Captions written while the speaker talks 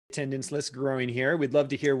attendance list growing here. We'd love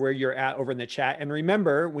to hear where you're at over in the chat. And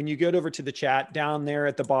remember, when you go over to the chat down there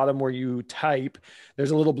at the bottom where you type,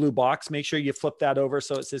 there's a little blue box. Make sure you flip that over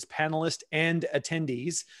so it says panelists and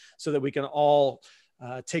attendees so that we can all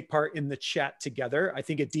take part in the chat together. I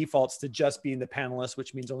think it defaults to just being the panelists,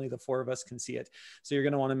 which means only the 4 of us can see it. So you're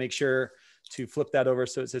going to want to make sure to flip that over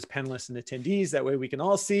so it says panelists and attendees. That way we can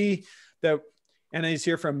all see that Anna is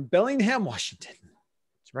here from Bellingham, Washington.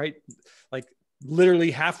 That's right. Like literally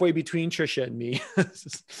halfway between Trisha and me.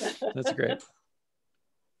 That's great.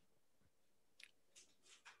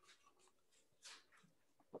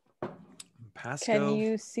 Pasco. Can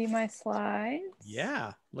you see my slides?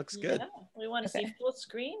 Yeah, looks good. Yeah, we want to see full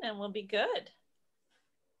screen and we'll be good.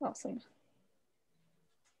 Awesome.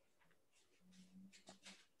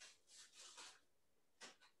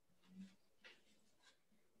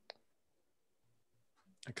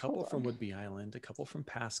 A couple from Whidbey Island, a couple from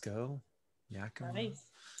Pasco. Yakima. Nice.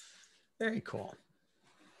 Very cool.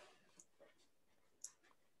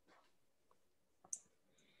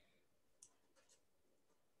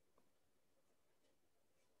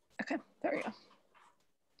 Okay, there we go.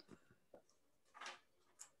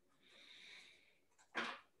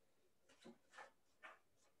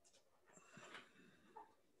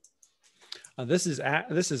 This is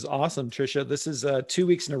awesome, Trisha. This is 2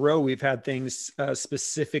 weeks in a row we've had things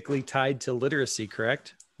specifically tied to literacy,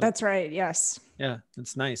 correct? That's right. Yes. Yeah,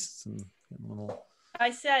 it's nice.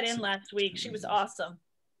 I sat in last week. She was awesome.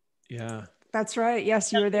 Yeah. That's right.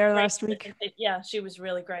 Yes, you were there last week. Yeah, she was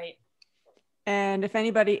really great. And if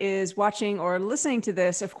anybody is watching or listening to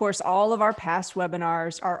this, of course, all of our past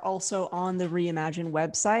webinars are also on the Reimagine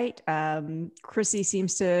website. Chrissy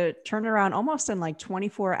seems to turn around almost in like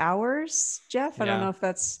 24 hours. Jeff, I don't know if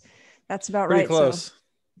that's about pretty right. Close. So.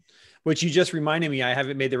 Which you just reminded me, I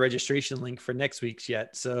haven't made the registration link for next week's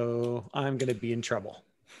yet. So I'm going to be in trouble.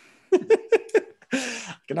 I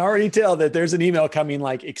can already tell that there's an email coming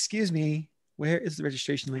like, excuse me, where is the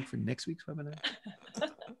registration link for next week's webinar?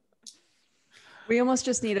 We almost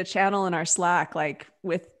just need a channel in our Slack, like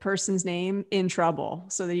with person's name in trouble,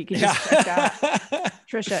 so that you can just check that.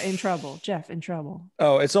 Trisha in trouble, Jeff in trouble.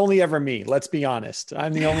 Oh, it's only ever me. Let's be honest.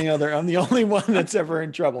 I'm the only one that's ever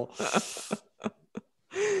in trouble.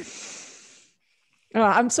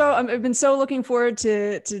 I've been so looking forward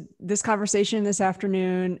to this conversation this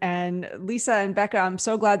afternoon. And Lisa and Becca, I'm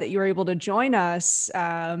so glad that you were able to join us.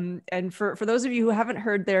 And for those of you who haven't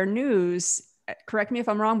heard their news, correct me if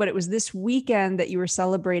I'm wrong, but it was this weekend that you were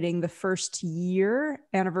celebrating the first year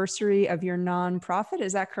anniversary of your nonprofit.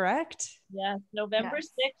 Is that correct? Yes, November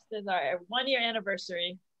 6th is our 1-year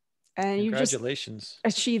anniversary. And you just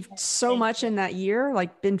achieved so much in that year,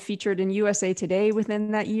 like been featured in USA Today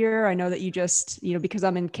within that year. I know that you just, because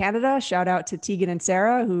I'm in Canada, shout out to Tegan and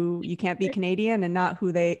Sarah, who you can't be Canadian and not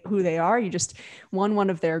who they are. You just won one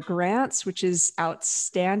of their grants, which is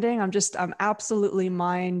outstanding. I'm absolutely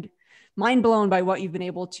mind blown by what you've been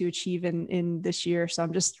able to achieve in this year. So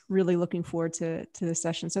I'm just really looking forward to this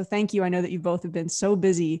session. So thank you. I know that you both have been so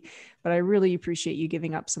busy, but I really appreciate you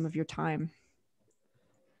giving up some of your time.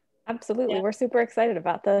 Absolutely. Yeah. We're super excited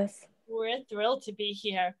about this. We're thrilled to be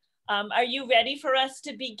here. Are you ready for us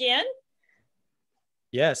to begin?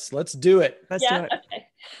 Yes, let's do it. Let's do it.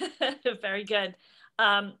 Okay. Very good.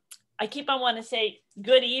 I keep on wanting to say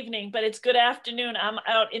good evening, but it's good afternoon. I'm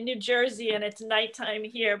out in New Jersey and it's nighttime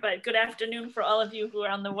here, but good afternoon for all of you who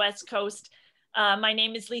are on the West Coast. My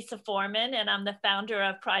name is Lisa Forman and I'm the founder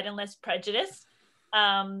of Pride and Less Prejudice.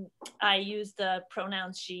 I use the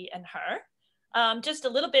pronouns she and her. Just a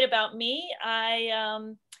little bit about me. I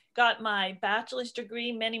got my bachelor's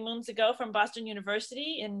degree many moons ago from Boston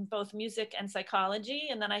University in both music and psychology.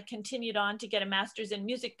 And then I continued on to get a master's in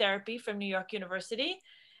music therapy from New York University.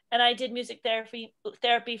 And I did music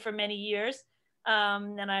therapy for many years.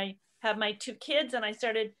 And I have my 2 kids and I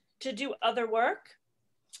started to do other work.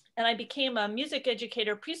 And I became a music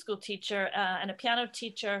educator, preschool teacher, and a piano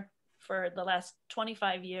teacher for the last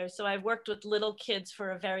 25 years. So I've worked with little kids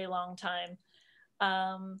for a very long time.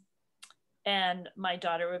 And my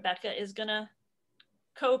daughter, Rebecca, is gonna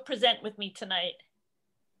co-present with me tonight.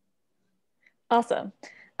 Awesome.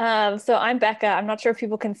 So I'm Becca. I'm not sure if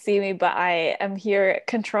people can see me, but I am here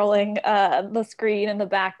controlling the screen in the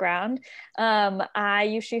background. I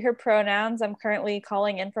use she, her pronouns. I'm currently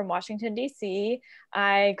calling in from Washington, D.C.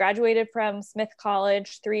 I graduated from Smith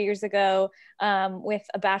College 3 years ago with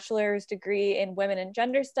a bachelor's degree in women and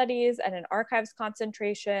gender studies and an archives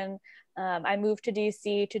concentration. I moved to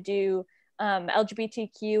DC to do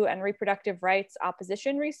LGBTQ and reproductive rights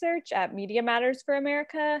opposition research at Media Matters for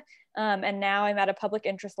America. And now I'm at a public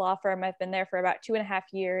interest law firm. I've been there for about 2.5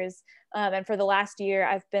 years. And for the last year,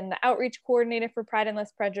 I've been the outreach coordinator for Pride and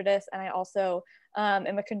Less Prejudice. And I also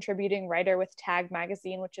am a contributing writer with Tag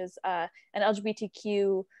Magazine, which is an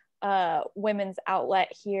LGBTQ women's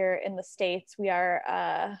outlet here in the States. We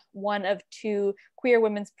are one of 2 queer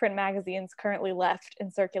women's print magazines currently left in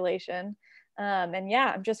circulation. And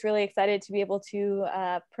yeah, I'm just really excited to be able to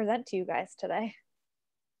present to you guys today.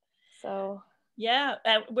 So yeah,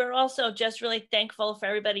 we're also just really thankful for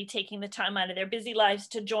everybody taking the time out of their busy lives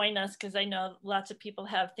to join us, because I know lots of people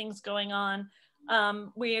have things going on.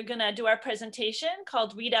 We are gonna do our presentation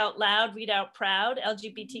called Read Out Loud, Read Out Proud,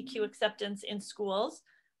 LGBTQ Acceptance in Schools.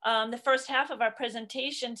 The first half of our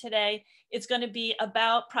presentation today is going to be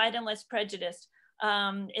about Pride and Less Prejudice.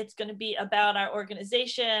 It's going to be about our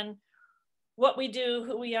organization, what we do,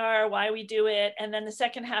 who we are, why we do it. And then the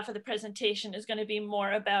second half of the presentation is going to be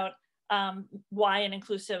more about why an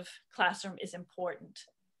inclusive classroom is important.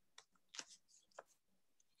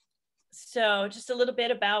 So just a little bit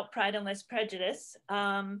about Pride and Less Prejudice.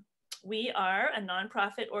 We are a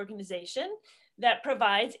nonprofit organization that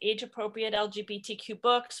provides age-appropriate LGBTQ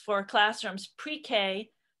books for classrooms pre-K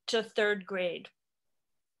to 3rd grade.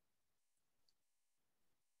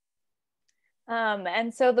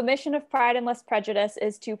 And so the mission of Pride and Less Prejudice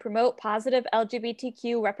is to promote positive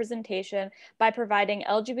LGBTQ representation by providing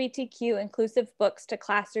LGBTQ inclusive books to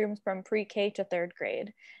classrooms from pre-K to 3rd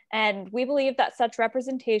grade. And we believe that such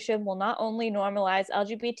representation will not only normalize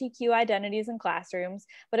LGBTQ identities in classrooms,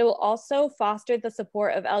 but it will also foster the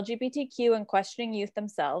support of LGBTQ and questioning youth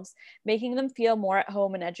themselves, making them feel more at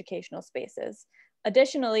home in educational spaces.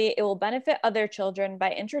 Additionally, it will benefit other children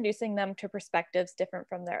by introducing them to perspectives different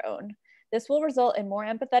from their own. This will result in more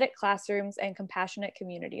empathetic classrooms and compassionate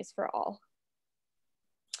communities for all.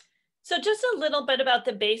 So just a little bit about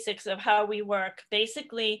the basics of how we work.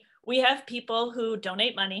 Basically, we have people who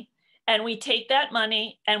donate money, and we take that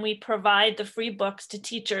money and we provide the free books to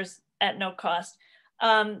teachers at no cost.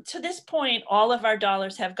 To this point, all of our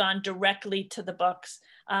dollars have gone directly to the books.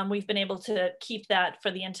 We've been able to keep that for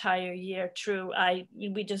the entire year. True,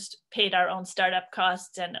 we just paid our own startup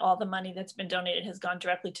costs, and all the money that's been donated has gone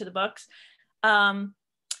directly to the books.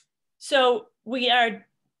 So we are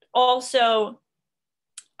also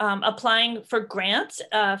applying for grants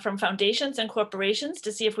from foundations and corporations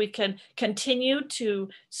to see if we can continue to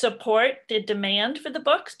support the demand for the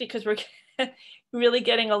books, because we're really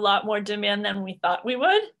getting a lot more demand than we thought we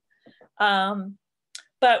would.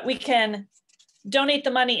 But we can donate the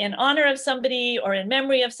money in honor of somebody or in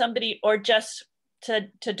memory of somebody, or just to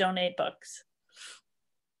donate books.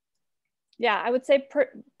 Yeah, I would say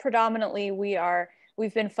predominantly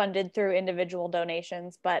we've been funded through individual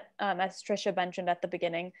donations, but as Tricia mentioned at the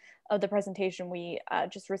beginning of the presentation, we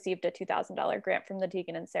just received a $2,000 grant from the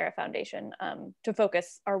Tegan and Sarah Foundation to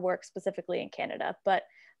focus our work specifically in Canada. But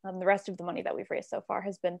the rest of the money that we've raised so far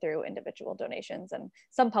has been through individual donations and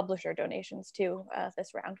some publisher donations too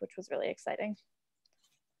this round, which was really exciting.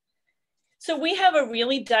 So we have a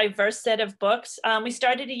really diverse set of books. We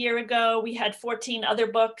started a year ago, we had 14 other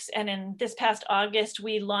books, and in this past August,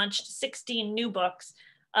 we launched 16 new books.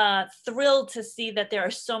 Thrilled to see that there are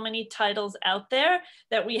so many titles out there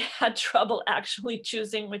that we had trouble actually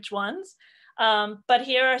choosing which ones. But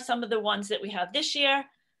here are some of the ones that we have this year.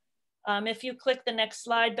 If you click the next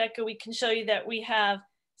slide, Becca, we can show you that we have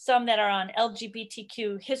some that are on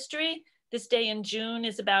LGBTQ history. This day in June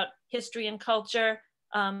is about history and culture.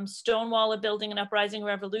 Stonewall, A Building an Uprising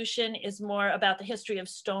Revolution is more about the history of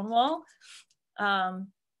Stonewall.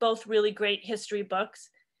 Both really great history books.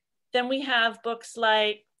 Then we have books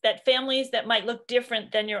like that families that might look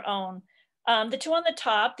different than your own. The two on the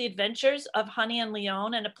top, The Adventures of Honey and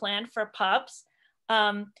Leon and A Plan for Pups.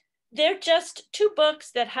 They're just two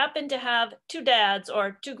books that happen to have two dads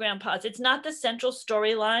or two grandpas. It's not the central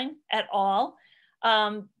storyline at all,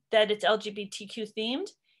 that it's LGBTQ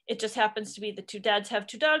themed. It just happens to be the two dads have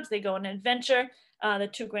two dogs. They go on an adventure. The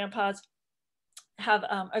two grandpas have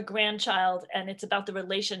a grandchild, and it's about the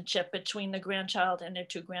relationship between the grandchild and their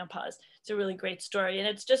two grandpas. It's a really great story. And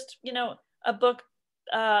it's just, you know, a book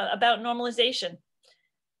about normalization.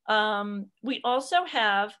 We also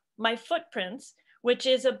have My Footprints, which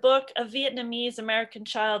is a book, a Vietnamese American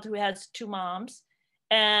child who has two moms.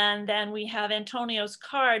 And then we have Antonio's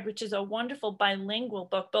Card, which is a wonderful bilingual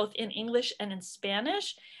book, both in English and in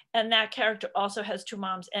Spanish. And that character also has two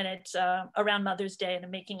moms, and it's around Mother's Day,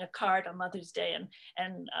 and making a card on Mother's Day,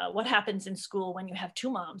 and what happens in school when you have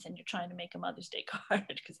two moms and you're trying to make a Mother's Day card,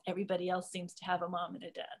 because everybody else seems to have a mom and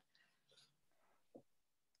a dad.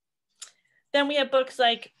 Then we have books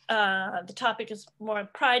like, the topic is more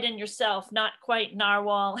pride in yourself, not quite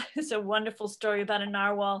narwhal. It's a wonderful story about a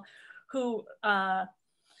narwhal who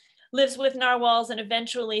lives with narwhals and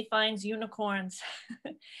eventually finds unicorns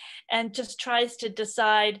and just tries to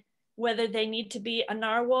decide whether they need to be a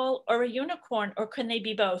narwhal or a unicorn, or can they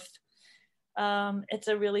be both? It's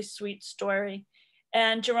a really sweet story.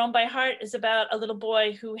 And Jerome by Heart is about a little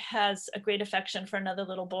boy who has a great affection for another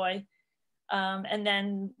little boy. And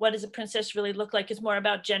then What Does a Princess Really Look Like is more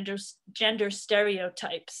about gender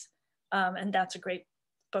stereotypes. And that's a great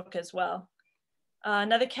book as well.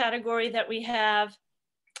 Another category that we have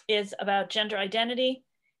is about gender identity.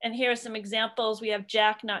 And here are some examples. We have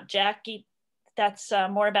Jack, Not Jackie. That's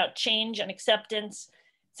more about change and acceptance.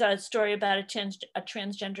 It's a story about a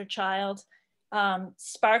transgender child.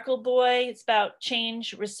 Sparkle Boy, it's about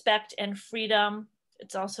change, respect, and freedom.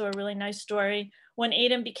 It's also a really nice story. When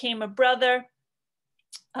Aiden Became a Brother,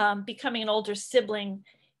 becoming an older sibling,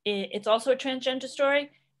 it's also a transgender story,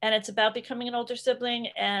 and it's about becoming an older sibling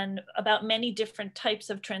and about many different types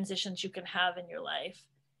of transitions you can have in your life.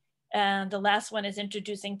 And the last one is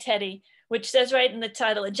Introducing Teddy, which says right in the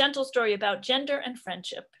title, a gentle story about gender and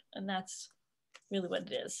friendship. And that's really what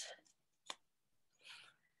it is.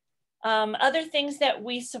 Other things that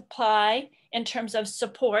we supply in terms of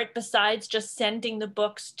support, besides just sending the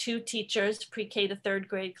books to teachers, pre-K to third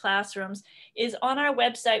grade classrooms, is on our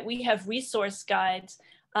website. We have resource guides.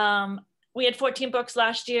 We had 14 books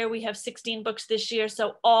last year. We have 16 books this year.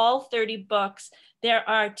 So all 30 books, there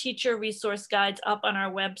are teacher resource guides up on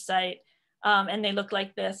our website. And they look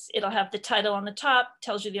like this. It'll have the title on the top,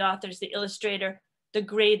 tells you the authors, the illustrator, the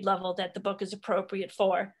grade level that the book is appropriate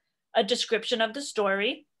for, a description of the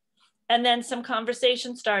story, and then some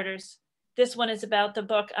conversation starters. This one is about the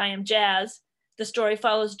book, I Am Jazz. The story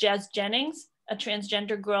follows Jazz Jennings, a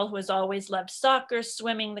transgender girl who has always loved soccer,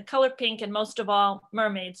 swimming, the color pink, and most of all,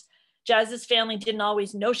 mermaids. Jazz's family didn't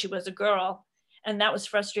always know she was a girl, and that was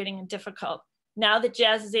frustrating and difficult. Now that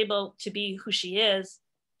Jazz is able to be who she is,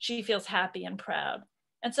 she feels happy and proud.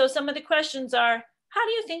 And so some of the questions are, how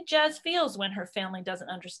do you think Jazz feels when her family doesn't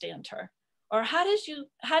understand her? Or how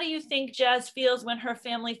do you think Jazz feels when her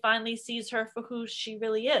family finally sees her for who she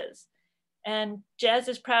really is? And Jazz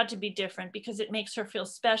is proud to be different because it makes her feel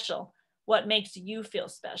special. What makes you feel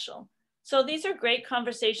special? So these are great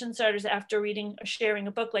conversation starters after reading or sharing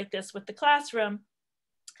a book like this with the classroom.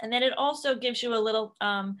 And then it also gives you a little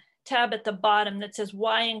tab at the bottom that says,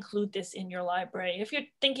 why include this in your library? If you're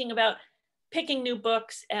thinking about picking new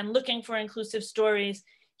books and looking for inclusive stories,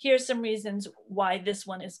 here's some reasons why this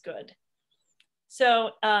one is good.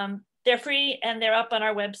 So they're free and they're up on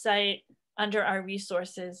our website under our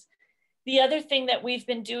resources. The other thing that we've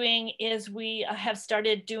been doing is we have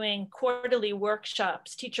started doing quarterly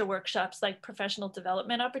workshops, teacher workshops, like professional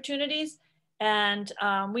development opportunities. And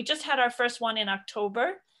we just had our first one in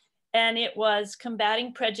October, and it was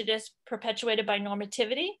Combating Prejudice Perpetuated by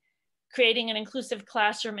Normativity, Creating an Inclusive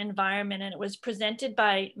Classroom Environment. And it was presented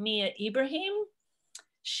by Mia Ibrahim.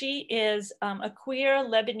 She is a queer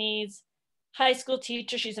Lebanese high school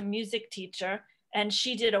teacher. She's a music teacher, and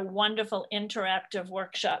she did a wonderful interactive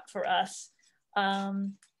workshop for us.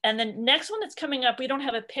 And the next one that's coming up, we don't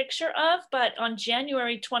have a picture of, but on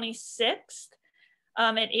January 26th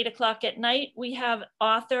at 8:00 at night, we have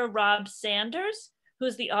author Rob Sanders,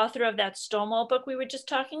 who's the author of that Stonewall book we were just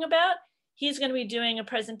talking about. He's going to be doing a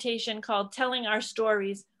presentation called Telling Our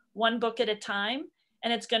Stories, One Book at a Time.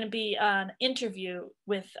 And it's going to be an interview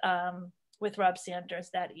with Rob Sanders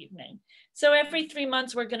that evening. So every 3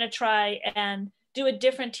 months, we're going to try and do a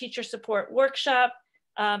different teacher support workshop.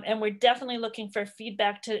 And we're definitely looking for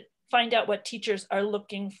feedback to find out what teachers are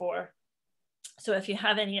looking for. So if you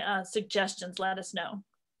have any suggestions, let us know.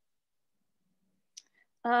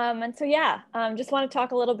 And so, yeah, just want to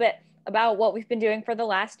talk a little bit about what we've been doing for the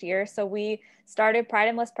last year. So we started Pride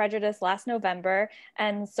and Less Prejudice last November,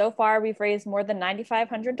 and so far we've raised more than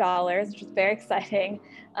 $9,500, which is very exciting.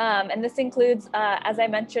 And this includes, as I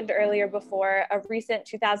mentioned earlier before, a recent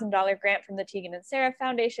 $2,000 grant from the Tegan and Sarah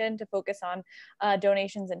Foundation to focus on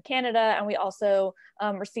donations in Canada. And we also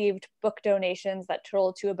received book donations that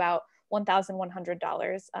totaled to about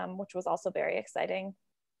 $1,100, which was also very exciting.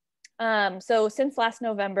 So since last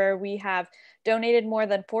November, we have donated more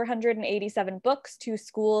than 487 books to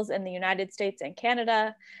schools in the United States and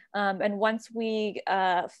Canada. And once we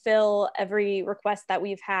fill every request that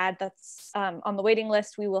we've had that's on the waiting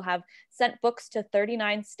list, we will have sent books to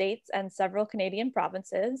 39 states and several Canadian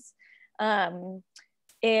provinces.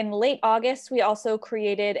 In late August, we also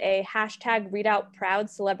created a hashtag #ReadOutProud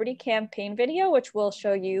celebrity campaign video, which we'll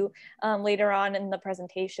show you later on in the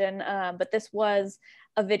presentation. But this was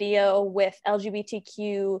a video with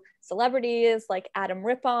LGBTQ celebrities like Adam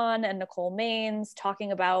Rippon and Nicole Maines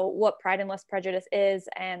talking about what Pride and Less Prejudice is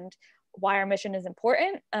and why our mission is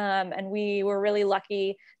important. And we were really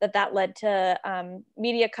lucky that that led to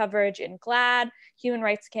media coverage in GLAAD, Human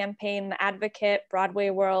Rights Campaign, The Advocate, Broadway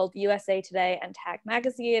World, USA Today, and Tag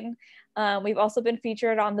Magazine. We've also been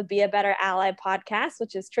featured on the Be a Better Ally podcast,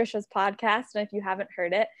 which is Trisha's podcast. And if you haven't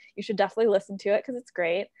heard it, you should definitely listen to it because it's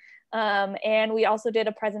great. And we also did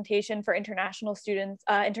a presentation for international students,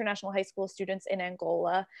 international high school students in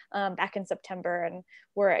Angola back in September. And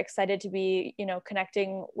we're excited to be,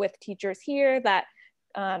 connecting with teachers here that,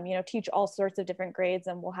 teach all sorts of different grades,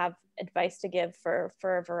 and we'll have advice to give for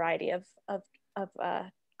a variety of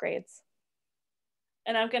grades.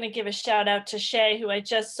 And I'm going to give a shout out to Shay, who I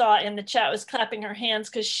just saw in the chat was clapping her hands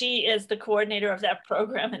because she is the coordinator of that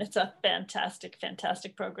program. And it's a fantastic,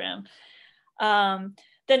 fantastic program.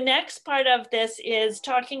 The next part of this is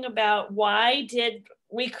talking about why did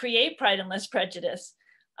we create Pride and Less Prejudice?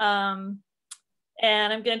 And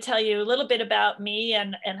I'm going to tell you a little bit about me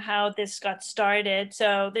and how this got started.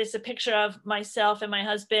 So there's a picture of myself and my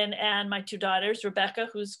husband and my two daughters, Rebecca,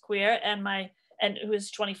 who's queer, and who is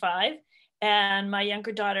 25, and my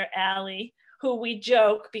younger daughter, Allie, who we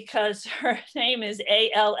joke because her name is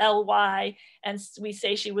Ally, and we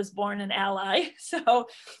say she was born an ally. So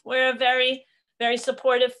we're a very, very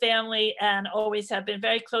supportive family and always have been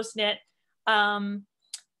very close-knit. And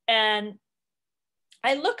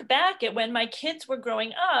I look back at when my kids were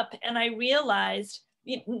growing up, and I realized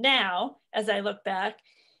now, as I look back,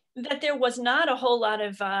 that there was not a whole lot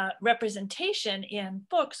of representation in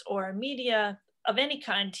books or media of any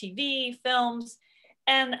kind, TV, films.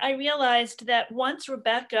 And I realized that once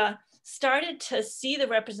Rebecca started to see the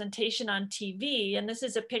representation on TV, and this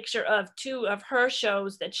is a picture of two of her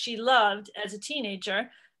shows that she loved as a teenager,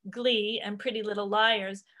 Glee and Pretty Little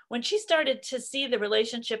Liars. When she started to see the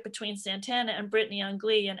relationship between Santana and Brittany on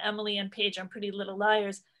Glee and Emily and Paige on Pretty Little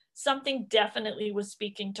Liars, something definitely was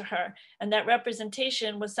speaking to her. And that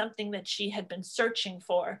representation was something that she had been searching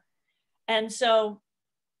for. And so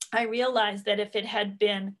I realized that if it had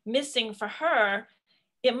been missing for her,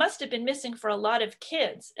 it must have been missing for a lot of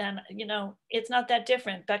kids. And, it's not that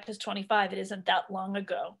different. Becca's 25, it isn't that long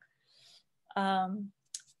ago.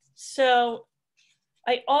 So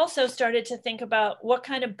I also started to think about what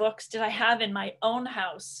kind of books did I have in my own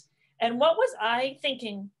house? And what was I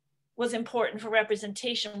thinking was important for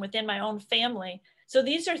representation within my own family? So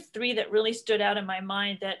these are three that really stood out in my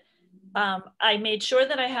mind that I made sure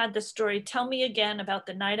that I had the story Tell Me Again About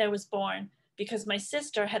the Night I Was Born, because my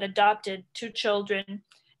sister had adopted 2 children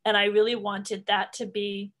and I really wanted that to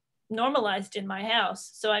be normalized in my house.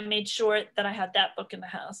 So I made sure that I had that book in the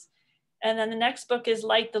house. And then the next book is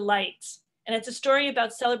Light the Lights. And it's a story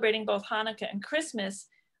about celebrating both Hanukkah and Christmas.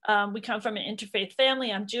 We come from an interfaith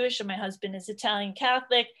family. I'm Jewish and my husband is Italian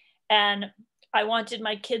Catholic. And I wanted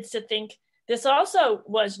my kids to think this also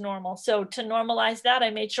was normal. So to normalize that, I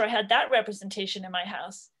made sure I had that representation in my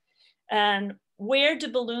house. And Where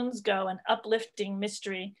Do Balloons Go? An uplifting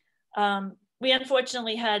mystery. We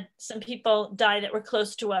unfortunately had some people die that were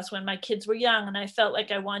close to us when my kids were young. And I felt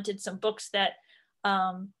like I wanted some books that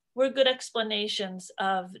were good explanations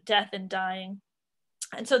of death and dying.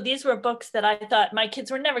 And so these were books that I thought my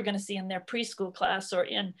kids were never going to see in their preschool class or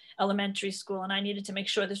in elementary school. And I needed to make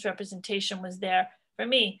sure this representation was there for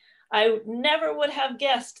me. I never would have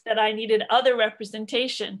guessed that I needed other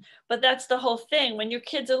representation, but that's the whole thing. When your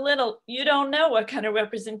kids are little, you don't know what kind of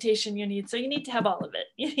representation you need. So you need to have all of it.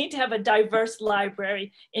 You need to have a diverse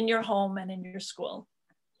library in your home and in your school.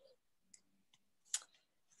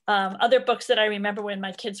 Other books that I remember when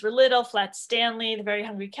my kids were little, Flat Stanley, The Very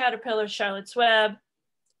Hungry Caterpillar, Charlotte's Web.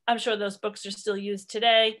 I'm sure those books are still used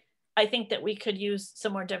today. I think that we could use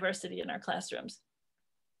some more diversity in our classrooms.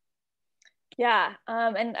 Yeah,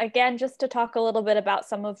 and again, just to talk a little bit about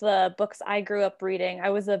some of the books I grew up reading. I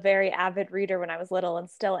was a very avid reader when I was little and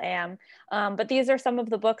still am. But these are some of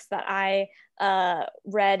the books that I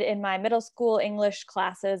read in my middle school English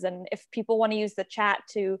classes. And if people want to use the chat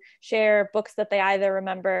to share books that they either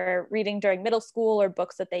remember reading during middle school or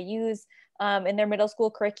books that they use in their middle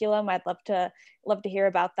school curriculum, I'd love to hear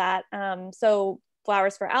about that. So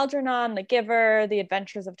Flowers for Algernon, The Giver, The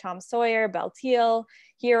Adventures of Tom Sawyer, Belle Teal,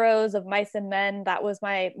 Heroes of Mice and Men. That was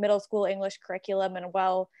my middle school English curriculum. And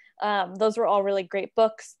those were all really great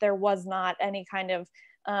books. There was not any kind of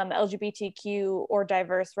LGBTQ or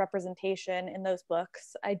diverse representation in those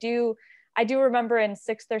books. I do I do remember in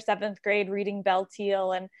 6th or 7th grade reading Belle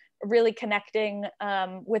Teal and really connecting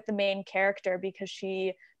with the main character, because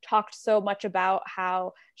she talked so much about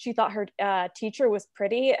how she thought her teacher was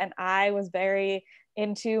pretty, and I was very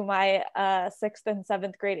into my 6th and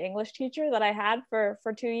 7th grade English teacher that I had for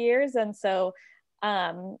 2 years. And so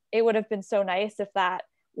it would have been so nice if that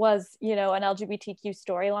was, you know, an LGBTQ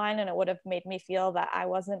storyline, and it would have made me feel that I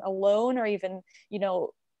wasn't alone, or even, you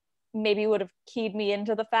know, maybe would have keyed me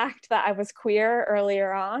into the fact that I was queer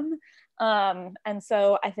earlier on. And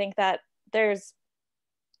so I think that there's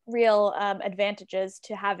real advantages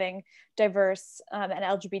to having diverse and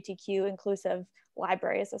LGBTQ inclusive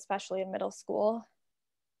libraries, especially in middle school.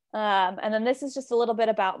 And then this is just a little bit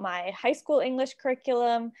about my high school English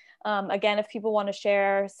curriculum. Again, if people want to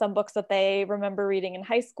share some books that they remember reading in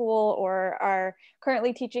high school or are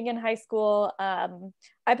currently teaching in high school,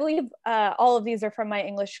 I believe all of these are from my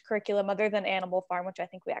English curriculum, other than Animal Farm, which I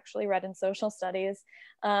think we actually read in social studies.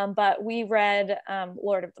 But we read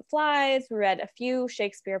Lord of the Flies, we read a few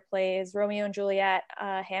Shakespeare plays, Romeo and Juliet,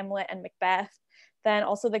 Hamlet, and Macbeth. Then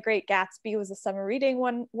also The Great Gatsby was a summer reading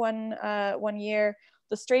one year.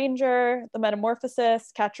 The Stranger, The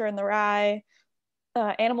Metamorphosis, Catcher in the Rye,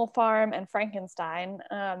 Animal Farm, and Frankenstein.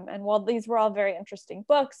 And while these were all very interesting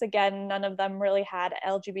books, again, none of them really had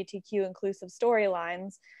LGBTQ inclusive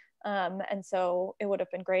storylines. And so it would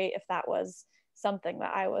have been great if that was something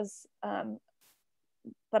that I was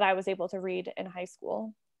able to read in high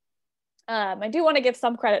school. I do want to give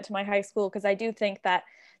some credit to my high school, because I do think that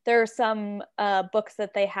there are some books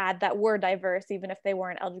that they had that were diverse, even if they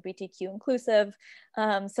weren't LGBTQ inclusive.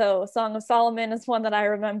 So Song of Solomon is one that I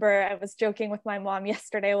remember. I was joking with my mom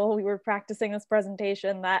yesterday while we were practicing this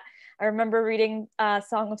presentation that I remember reading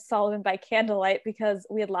Song of Solomon by candlelight because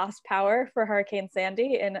we had lost power for Hurricane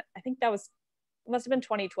Sandy. And I think that must have been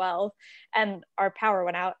 2012, and our power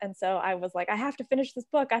went out. And so I was like, I have to finish this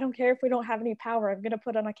book. I don't care if we don't have any power. I'm going to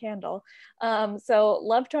put on a candle. So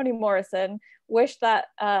love Toni Morrison. Wish that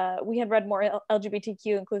we had read more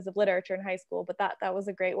LGBTQ inclusive literature in high school, but that was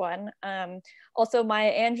a great one. Also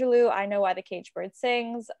Maya Angelou, I Know Why the Caged Bird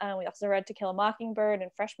Sings. We also read To Kill a Mockingbird in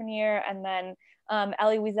freshman year. And then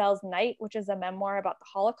Elie Wiesel's Night, which is a memoir about the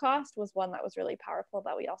Holocaust, was one that was really powerful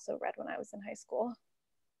that we also read when I was in high school.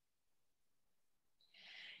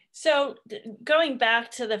 So going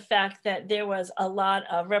back to the fact that there was a lot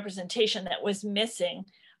of representation that was missing,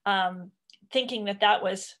 thinking that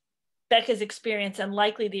was Becca's experience and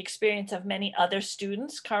likely the experience of many other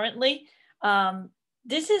students currently.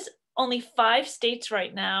 This is only 5 states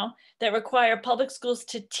right now that require public schools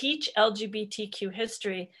to teach LGBTQ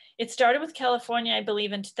history. It started with California, I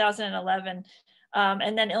believe, in 2011.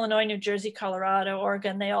 And then Illinois, New Jersey, Colorado,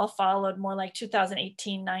 Oregon, they all followed more like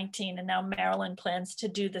 2018, 19, and now Maryland plans to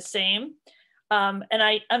do the same. And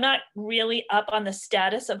I'm not really up on the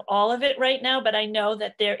status of all of it right now, but I know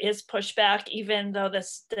that there is pushback, even though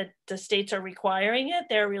the states are requiring it.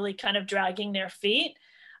 They're really kind of dragging their feet,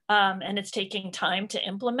 and it's taking time to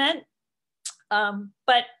implement.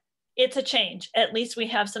 But it's a change. At least we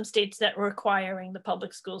have some states that are requiring the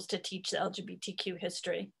public schools to teach the LGBTQ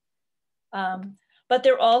history. But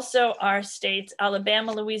there also are states,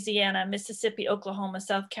 Alabama, Louisiana, Mississippi, Oklahoma,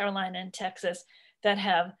 South Carolina, and Texas, that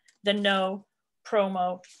have the no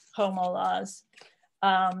promo homo laws.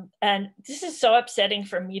 And this is so upsetting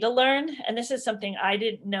for me to learn. And this is something I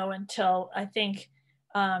didn't know until I think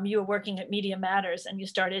you were working at Media Matters and you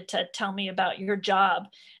started to tell me about your job,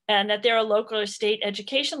 and that there are local or state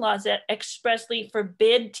education laws that expressly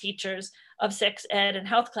forbid teachers of sex ed and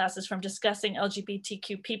health classes from discussing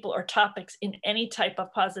LGBTQ people or topics in any type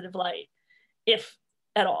of positive light, if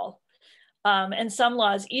at all. And some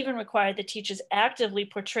laws even require that teachers actively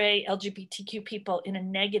portray LGBTQ people in a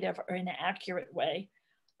negative or inaccurate way.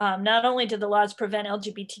 Not only do the laws prevent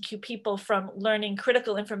LGBTQ people from learning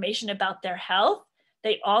critical information about their health,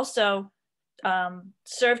 they also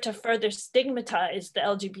serve to further stigmatize the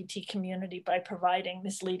LGBT community by providing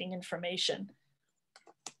misleading information.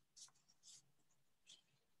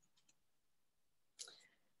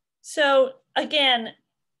 So again,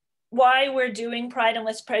 why we're doing Pride and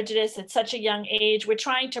Less Prejudice at such a young age, we're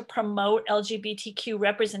trying to promote LGBTQ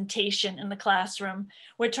representation in the classroom.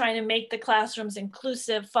 We're trying to make the classrooms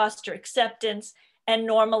inclusive, foster acceptance, and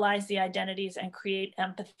normalize the identities and create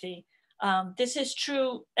empathy. This is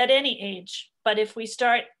true at any age, but if we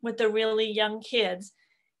start with the really young kids,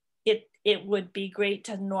 it would be great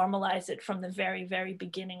to normalize it from the very, very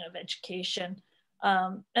beginning of education.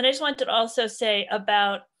 And I just wanted to also say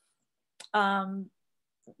about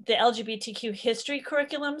the LGBTQ history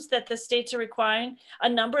curriculums that the states are requiring. A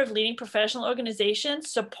number of leading professional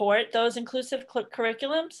organizations support those inclusive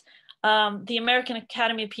curriculums. the American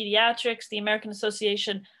Academy of Pediatrics, the American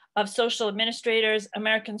Association of Social Administrators,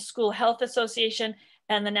 American School Health Association,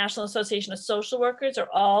 and the National Association of Social Workers are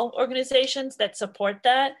all organizations that support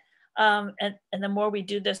that. And the more we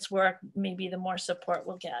do this work, maybe the more support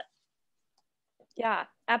we'll get. Yeah,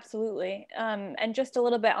 absolutely. And just a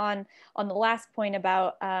little bit on the last point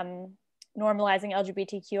about normalizing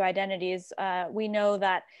LGBTQ identities, we know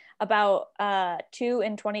that about 2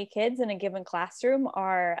 in 20 kids in a given classroom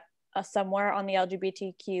are somewhere on the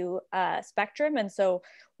LGBTQ spectrum. And so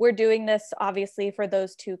we're doing this obviously for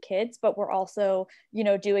those 2 kids, but we're also,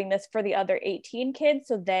 doing this for the other 18 kids.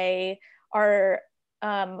 So they are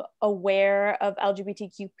aware of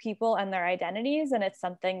LGBTQ people and their identities. And it's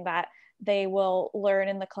something that they will learn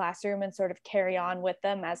in the classroom and sort of carry on with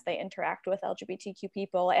them as they interact with LGBTQ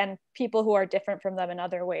people and people who are different from them in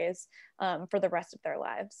other ways for the rest of their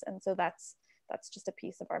lives. And so that's just a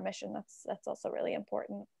piece of our mission. That's also really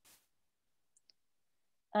important.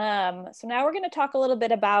 So now we're going to talk a little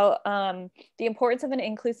bit about the importance of an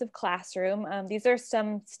inclusive classroom. These are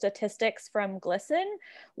some statistics from GLSEN,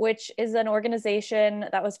 which is an organization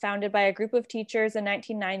that was founded by a group of teachers in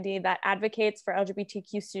 1990 that advocates for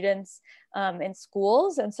LGBTQ students in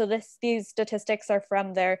schools. And so these statistics are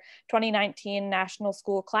from their 2019 National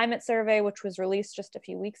School Climate Survey, which was released just a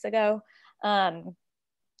few weeks ago. And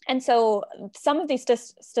so some of these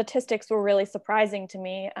statistics were really surprising to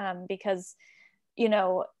me because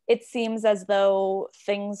it seems as though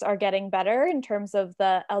things are getting better in terms of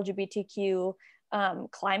the LGBTQ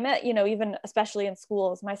climate, even especially in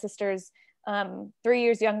schools. My sister's 3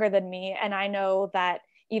 years younger than me, and I know that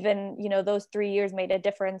even, those 3 years made a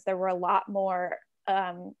difference. There were a lot more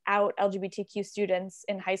out LGBTQ students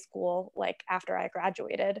in high school, like after I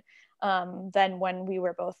graduated, than when we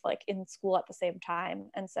were both like in school at the same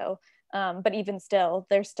time. And so, but even still,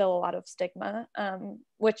 there's still a lot of stigma,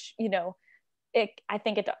 which, I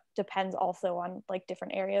think it depends also on like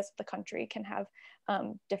different areas of the country can have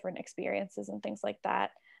different experiences and things like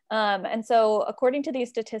that. And so according to these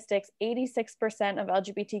statistics, 86% of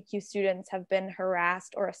LGBTQ students have been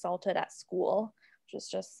harassed or assaulted at school, which is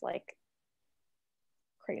just like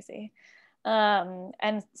crazy.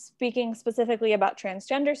 And speaking specifically about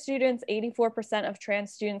transgender students, 84% of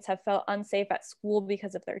trans students have felt unsafe at school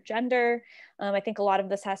because of their gender. I think a lot of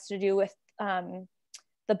this has to do with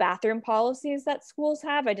the bathroom policies that schools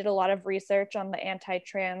have. I did a lot of research on the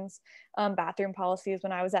anti-trans bathroom policies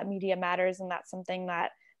when I was at Media Matters, and that's something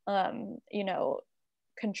that,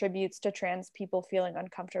 contributes to trans people feeling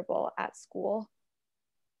uncomfortable at school.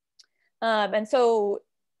 And so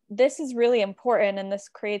this is really important, and this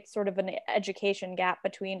creates sort of an education gap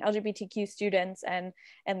between LGBTQ students and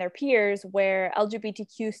their peers, where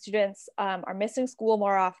LGBTQ students are missing school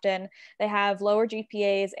more often, they have lower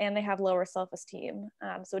GPAs, and they have lower self-esteem.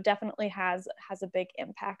 So it definitely has a big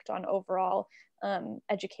impact on overall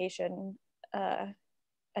education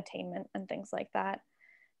attainment and things like that.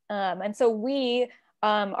 And so we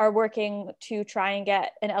are working to try and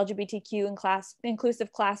get an LGBTQ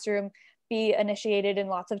inclusive classroom be initiated in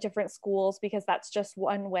lots of different schools, because that's just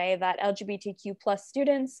one way that LGBTQ plus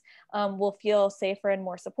students will feel safer and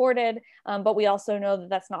more supported. But we also know that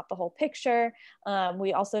that's not the whole picture.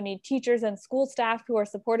 We also need teachers and school staff who are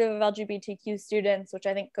supportive of LGBTQ students, which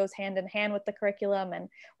I think goes hand in hand with the curriculum. And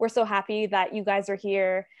we're so happy that you guys are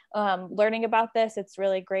here learning about this. It's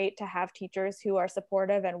really great to have teachers who are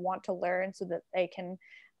supportive and want to learn so that they can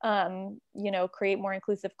create more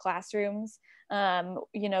inclusive classrooms.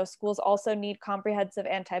 Schools also need comprehensive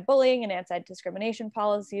anti-bullying and anti-discrimination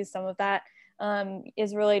policies. Some of that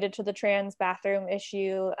is related to the trans bathroom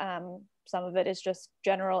issue. Some of it is just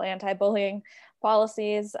general anti-bullying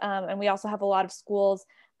policies. And we also have a lot of schools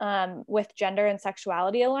with gender and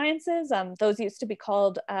sexuality alliances. Those used to be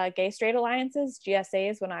called gay straight alliances,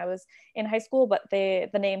 GSAs, when I was in high school, but the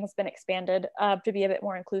name has been expanded to be a bit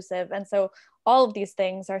more inclusive. And so all of these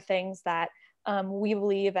things are things that we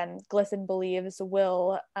believe and GLSEN believes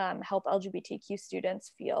will help LGBTQ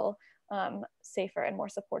students feel safer and more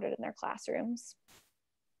supported in their classrooms.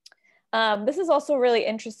 This is also really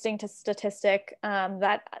interesting to statistic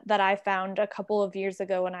that I found a couple of years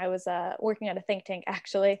ago when I was working at a think tank,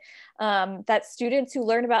 actually, that students who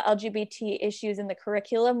learn about LGBT issues in the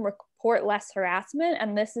curriculum report less harassment.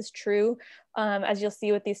 And this is true, as you'll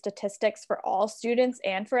see with these statistics, for all students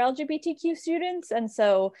and for LGBTQ students. And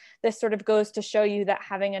so this sort of goes to show you that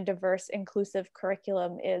having a diverse, inclusive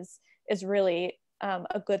curriculum is really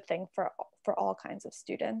a good thing for all kinds of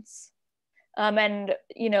students. And,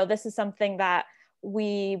 this is something that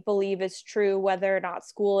we believe is true whether or not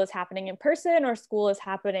school is happening in person or school is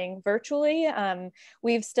happening virtually.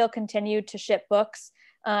 We've still continued to ship books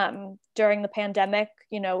during the pandemic,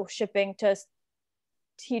 shipping to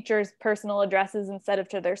teachers' personal addresses instead of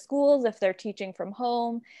to their schools if they're teaching from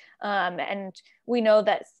home. And we know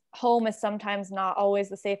that home is sometimes not always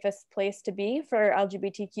the safest place to be for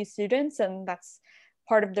LGBTQ students. And that's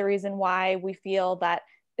part of the reason why we feel that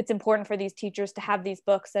it's important for these teachers to have these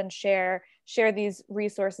books and share these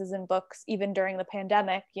resources and books even during the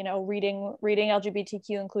pandemic, reading LGBTQ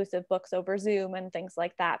inclusive books over Zoom and things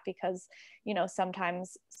like that, because,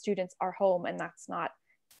 sometimes students are home and that's not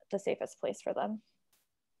the safest place for them.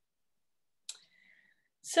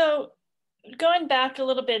 So going back a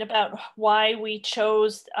little bit about why we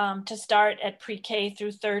chose to start at pre-K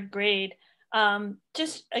through third grade,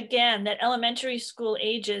 just again, that elementary school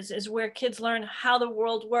ages is where kids learn how the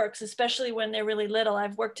world works, especially when they're really little.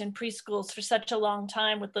 I've worked in preschools for such a long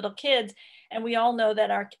time with little kids, and we all know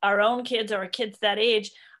that our own kids or kids that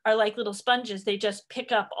age are like little sponges. They just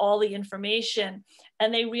pick up all the information,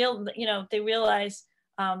 and they realize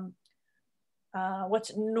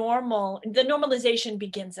what's normal. The normalization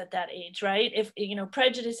begins at that age, right? If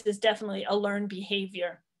prejudice is definitely a learned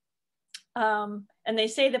behavior. And they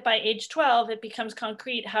say that by age 12, it becomes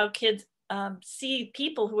concrete how kids see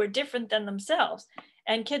people who are different than themselves.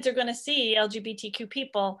 And kids are going to see LGBTQ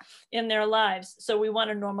people in their lives. So we want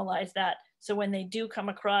to normalize that. So when they do come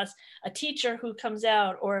across a teacher who comes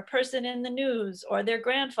out, or a person in the news, or their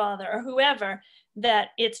grandfather, or whoever, that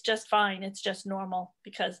it's just fine. It's just normal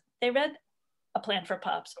because they read A Plan for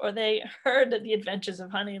Pups, or they heard The Adventures of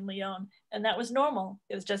Honey and Leon, and that was normal.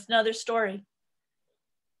 It was just another story.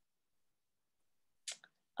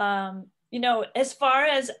 As far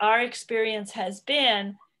as our experience has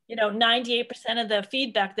been, 98% of the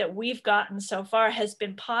feedback that we've gotten so far has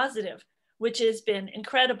been positive, which has been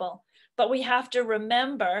incredible. But we have to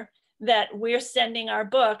remember that we're sending our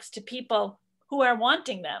books to people who are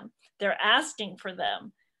wanting them. They're asking for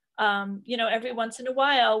them. Every once in a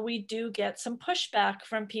while, we do get some pushback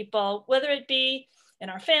from people, whether it be in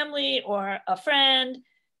our family or a friend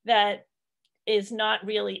that is not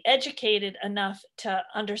really educated enough to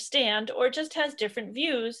understand, or just has different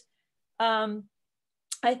views.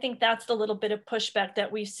 I think that's the little bit of pushback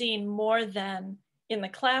that we've seen more than in the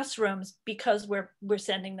classrooms, because we're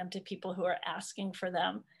sending them to people who are asking for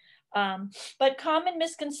them. But common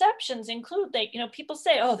misconceptions include that, people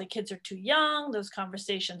say, oh, the kids are too young. Those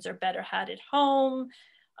conversations are better had at home.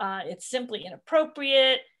 It's simply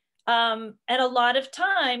inappropriate. And a lot of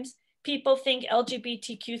times people think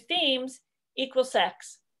LGBTQ themes equal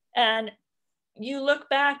sex. And you look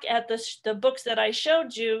back at the books that I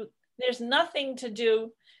showed you, there's nothing to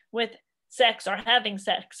do with sex or having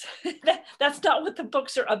sex. That's not what the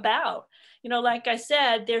books are about. Like I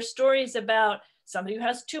said, there's stories about somebody who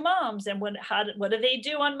has two moms, and what do they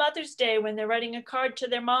do on Mother's Day when they're writing a card to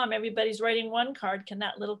their mom? Everybody's writing one card. Can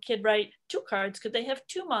that little kid write two cards? Could they have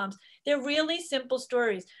two moms? They're really simple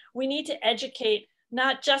stories. We need to educate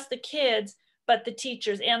not just the kids, but the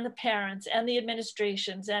teachers and the parents and the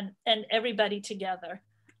administrations and everybody together.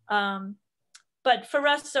 But for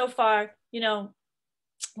us so far,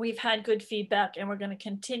 we've had good feedback, and we're going to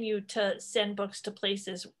continue to send books to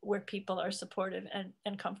places where people are supportive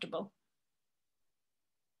and comfortable.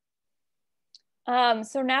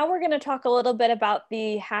 So now we're going to talk a little bit about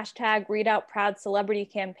the hashtag Read Out Proud Celebrity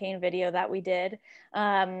campaign video that we did.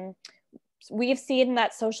 We've seen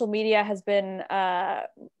that social media has been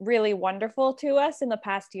really wonderful to us in the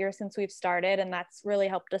past year since we've started, and that's really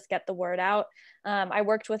helped us get the word out. I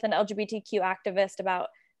worked with an LGBTQ activist about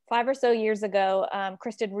 5 or so years ago,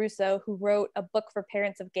 Kristen Russo, who wrote a book for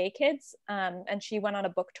parents of gay kids, and she went on a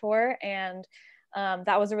book tour, and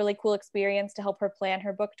that was a really cool experience to help her plan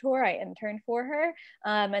her book tour. I interned for her.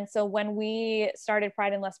 And so when we started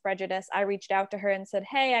Pride and Less Prejudice, I reached out to her and said,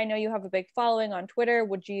 hey, I know you have a big following on Twitter.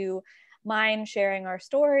 Would you mind sharing our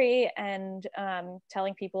story and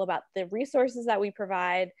telling people about the resources that we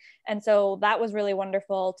provide? And so that was really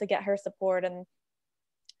wonderful to get her support. And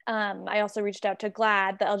I also reached out to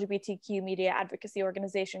GLAAD, the LGBTQ media advocacy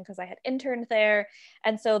organization, because I had interned there.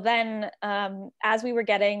 And so then as we were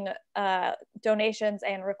getting donations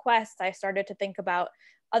and requests, I started to think about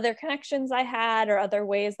other connections I had or other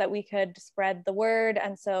ways that we could spread the word.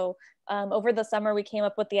 And so over the summer, we came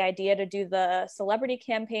up with the idea to do the celebrity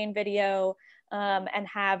campaign video and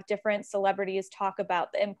have different celebrities talk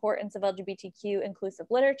about the importance of LGBTQ inclusive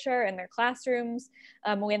literature in their classrooms.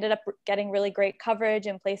 We ended up getting really great coverage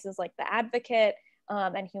in places like The Advocate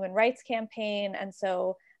and Human Rights Campaign. And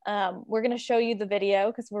so we're going to show you the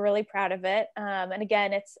video because we're really proud of it. And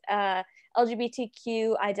again, it's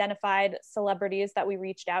LGBTQ identified celebrities that we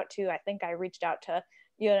reached out to. I think I reached out to,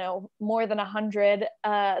 you know, more than 100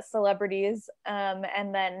 celebrities.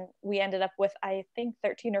 And then we ended up with, I think,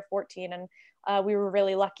 13 or 14. And we were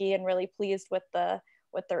really lucky and really pleased with the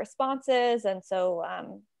responses. And so,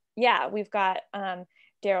 yeah, we've got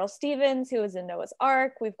Daryl Stevens, who is in Noah's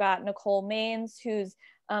Ark. We've got Nicole Maines, who's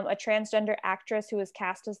a transgender actress who was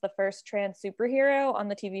cast as the first trans superhero on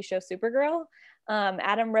the TV show Supergirl.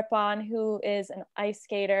 Adam Rippon, who is an ice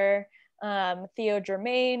skater. Theo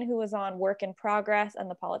Germain, who was on Work in Progress and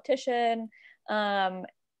The Politician.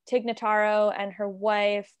 Tig Notaro and her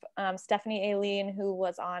wife, Stephanie Aileen, who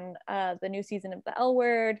was on the new season of The L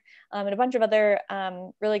Word, and a bunch of other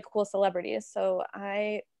really cool celebrities. So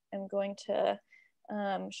I am going to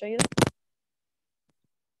show you that.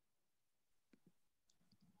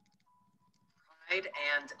 Pride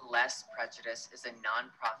and Less Prejudice is a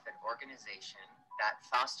nonprofit organization that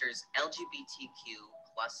fosters LGBTQ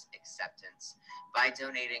plus acceptance by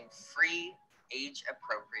donating free,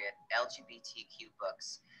 age-appropriate LGBTQ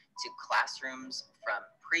books to classrooms from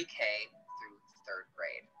pre-K through 3rd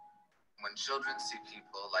grade. When children see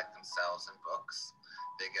people like themselves in books,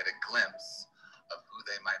 they get a glimpse of who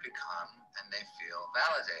they might become and they feel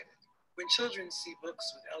validated. When children see books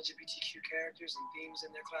with LGBTQ characters and themes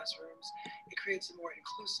in their classrooms, it creates a more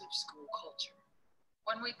inclusive school culture.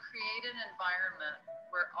 When we create an environment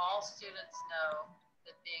where all students know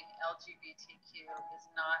that being LGBTQ is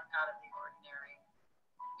not out of the ordinary,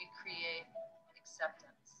 we create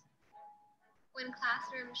acceptance. When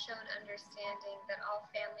classrooms show an understanding that all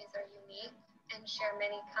families are unique and share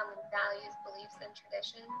many common values, beliefs, and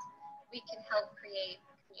traditions, we can help create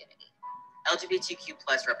community. LGBTQ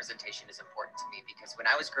plus representation is important to me because when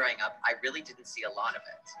I was growing up, I really didn't see a lot of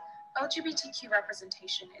it. LGBTQ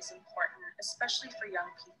representation is important, especially for young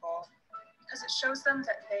people, because it shows them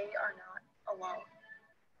that they are not alone.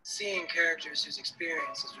 Seeing characters whose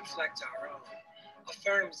experiences reflect our own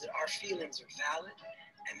affirms that our feelings are valid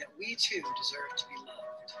and that we too deserve to be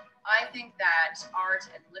loved. I think that art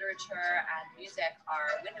and literature and music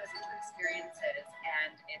are windows into experiences,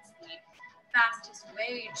 and it's the fastest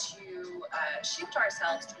way to shift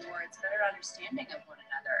ourselves towards better understanding of one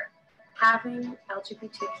another. Having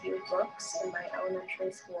LGBTQ books in my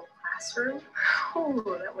elementary school classroom,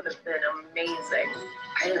 that would have been amazing.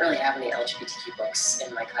 I didn't really have any LGBTQ books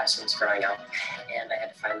in my classrooms growing up, and I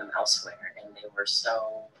had to find them elsewhere, and they were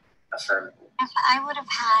so affirming. If I would have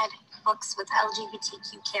had books with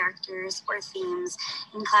LGBTQ characters or themes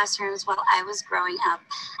in classrooms while I was growing up,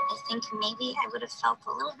 I think maybe I would have felt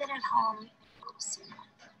a little bit at home.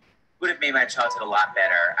 Would have made my childhood a lot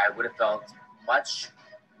better. I would have felt much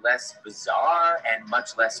less bizarre and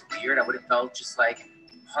much less weird. I would have felt just like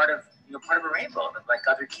part of a rainbow, like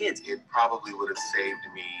other kids. It probably would have saved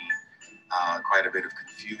me quite a bit of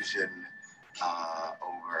confusion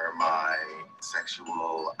over my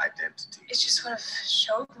sexual identity. It just would have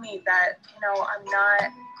showed me that, I'm not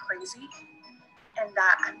crazy and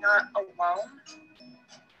that I'm not alone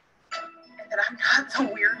and that I'm not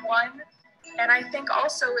the weird one. And I think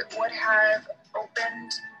also it would have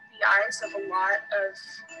opened the eyes of a lot of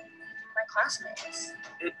my classmates.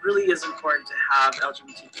 It really is important to have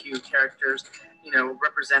LGBTQ characters,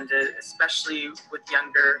 represented, especially with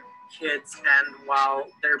younger kids, and while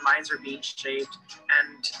their minds are being shaped,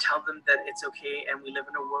 and to tell them that it's okay and we live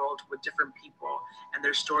in a world with different people and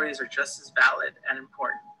their stories are just as valid and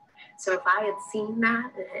important. So if I had seen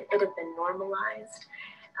that, it had been normalized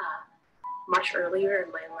much earlier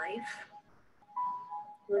in my life,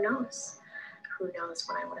 who knows? Who knows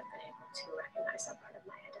when I would have been able to recognize that part of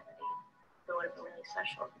my identity. It would have been really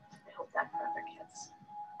special. I hope that for other kids.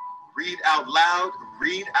 Read out loud,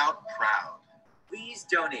 read out proud. Please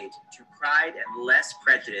donate to Pride and Less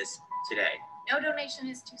Prejudice today. No donation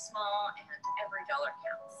is too small, and every dollar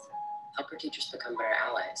counts. Help our teachers become better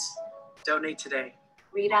allies. Donate today.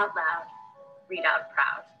 Read out loud, read out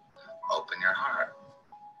proud. Open your heart.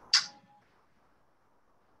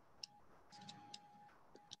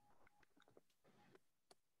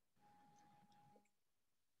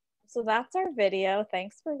 So that's our video.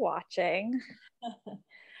 Thanks for watching.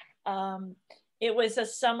 It was a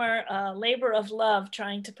summer labor of love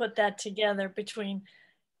trying to put that together, between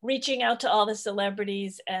reaching out to all the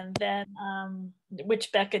celebrities and then,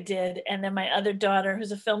 which Becca did, and then my other daughter,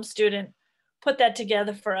 who's a film student, put that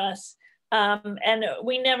together for us. And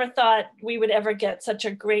we never thought we would ever get such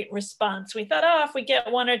a great response. We thought, if we get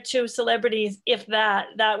 1 or 2 celebrities, if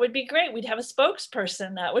that would be great. We'd have a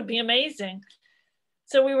spokesperson. That would be amazing.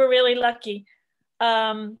 So we were really lucky.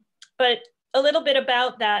 But a little bit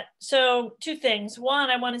about that. So 2 things. One,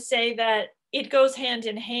 I want to say that it goes hand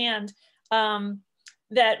in hand.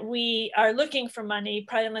 that we are looking for money.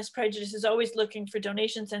 Pride and Less Prejudice is always looking for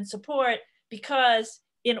donations and support, because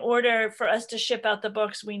in order for us to ship out the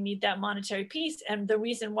books, we need that monetary piece. And the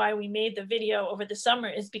reason why we made the video over the summer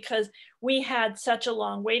is because we had such a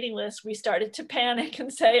long waiting list. We started to panic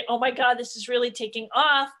and say, oh my God, this is really taking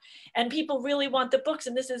off and people really want the books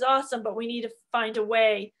and this is awesome, but we need to find a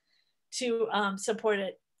way to support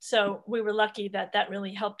it. So we were lucky that that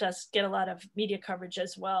really helped us get a lot of media coverage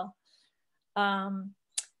as well.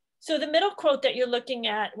 So the middle quote that you're looking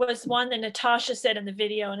at was one that Natasha said in the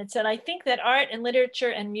video, and it said, I think that art and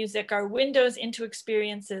literature and music are windows into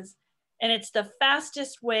experiences, and it's the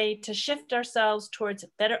fastest way to shift ourselves towards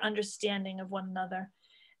better understanding of one another.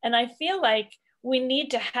 And I feel like we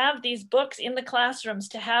need to have these books in the classrooms,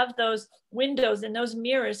 to have those windows and those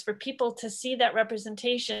mirrors for people to see that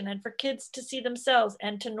representation and for kids to see themselves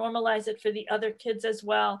and to normalize it for the other kids as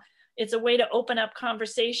well. It's a way to open up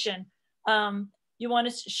conversation. You want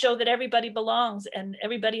to show that everybody belongs and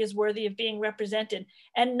everybody is worthy of being represented,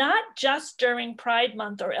 and not just during Pride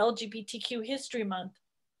Month or LGBTQ History Month.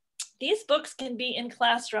 These books can be in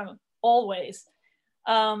classroom always.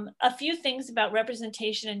 A few things about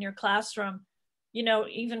representation in your classroom, you know,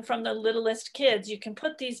 even from the littlest kids, you can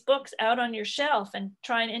put these books out on your shelf and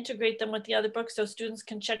try and integrate them with the other books so students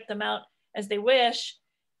can check them out as they wish.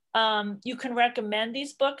 You can recommend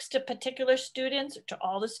these books to particular students or to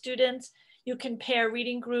all the students. You can pair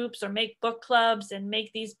reading groups or make book clubs and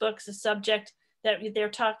make these books a subject that they're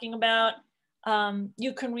talking about.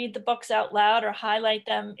 You can read the books out loud or highlight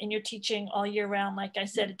them in your teaching all year round. Like I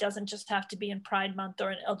said, it doesn't just have to be in Pride Month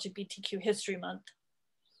or in LGBTQ History Month.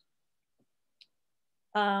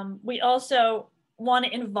 We also want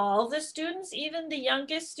to involve the students, even the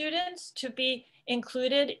youngest students, to be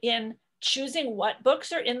included in choosing what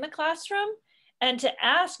books are in the classroom, and to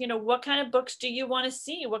ask, you know, what kind of books do you want to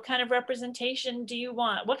see? What kind of representation do you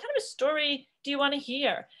want? What kind of a story do you want to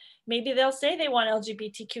hear? Maybe they'll say they want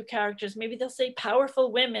LGBTQ characters. Maybe they'll say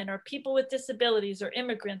powerful women or people with disabilities or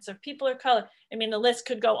immigrants or people of color. I mean, the list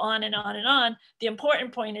could go on and on and on. The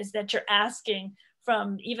important point is that you're asking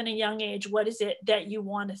from even a young age, what is it that you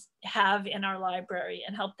want to have in our library,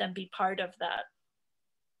 and help them be part of that.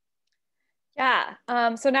 Yeah,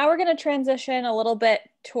 so now we're going to transition a little bit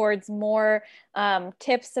towards more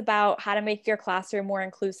tips about how to make your classroom more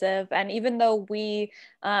inclusive. And even though we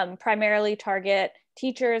primarily target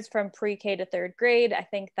teachers from pre-K to third grade, I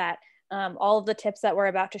think that all of the tips that we're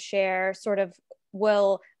about to share sort of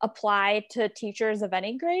will apply to teachers of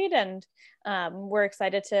any grade. And we're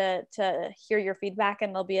excited to hear your feedback,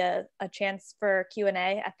 and there'll be a chance for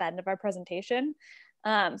Q&A at the end of our presentation.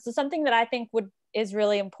 So something that I think is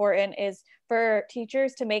really important is for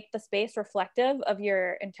teachers to make the space reflective of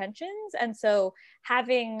your intentions. And so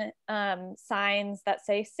having signs that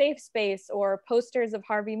say safe space, or posters of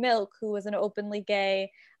Harvey Milk, who was an openly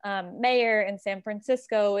gay mayor in San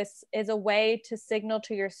Francisco, is a way to signal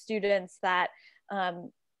to your students that,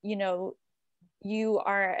 you know, you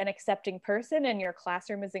are an accepting person and your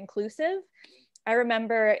classroom is inclusive. I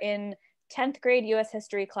remember in 10th grade US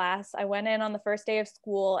history class, I went in on the first day of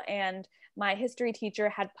school, and my history teacher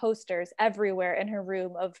had posters everywhere in her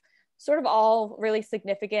room of sort of all really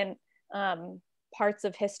significant parts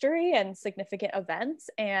of history and significant events.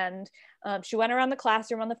 And she went around the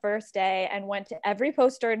classroom on the first day and went to every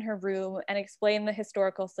poster in her room and explained the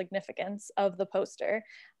historical significance of the poster.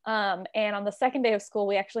 And on the second day of school,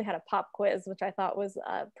 we actually had a pop quiz, which I thought was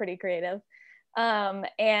pretty creative.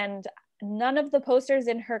 And none of the posters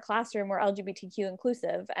in her classroom were LGBTQ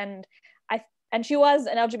inclusive. And she was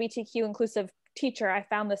an LGBTQ inclusive teacher. I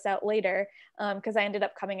found this out later because I ended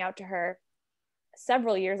up coming out to her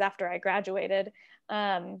several years after I graduated,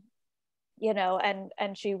 you know,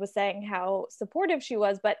 and she was saying how supportive she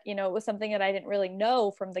was, but, you know, it was something that I didn't really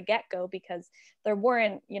know from the get-go, because there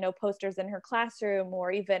weren't, you know, posters in her classroom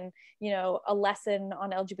or even, you know, a lesson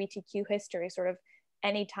on LGBTQ history sort of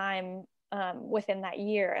anytime within that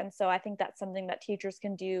year. And so I think that's something that teachers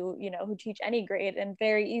can do, you know, who teach any grade, and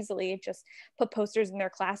very easily just put posters in their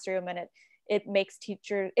classroom, and it makes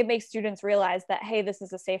students realize that, hey, this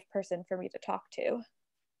is a safe person for me to talk to.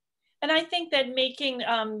 And I think that making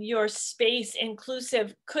your space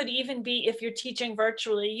inclusive could even be if you're teaching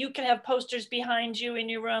virtually. You could have posters behind you in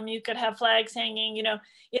your room. You could have flags hanging, you know,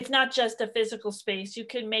 it's not just a physical space. You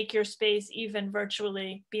can make your space even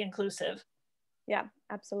virtually be inclusive. Yeah,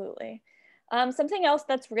 absolutely. Something else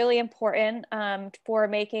that's really important for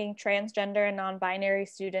making transgender and non-binary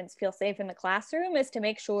students feel safe in the classroom is to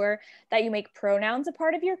make sure that you make pronouns a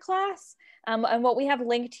part of your class. And what we have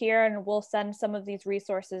linked here, and we'll send some of these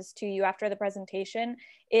resources to you after the presentation,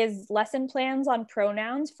 is lesson plans on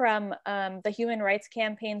pronouns from the Human Rights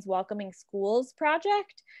Campaign's Welcoming Schools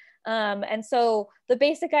project. And so the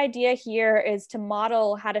basic idea here is to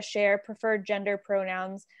model how to share preferred gender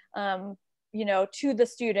pronouns to the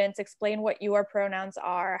students, explain what your pronouns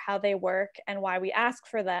are, how they work, and why we ask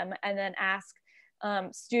for them, and then ask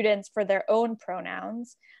students for their own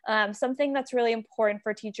pronouns. Something that's really important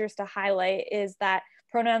for teachers to highlight is that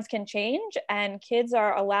pronouns can change, and kids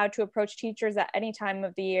are allowed to approach teachers at any time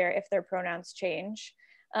of the year if their pronouns change.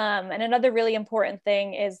 And another really important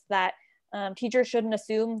thing is that teachers shouldn't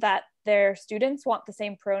assume that their students want the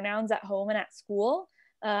same pronouns at home and at school.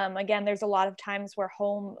 Again, there's a lot of times where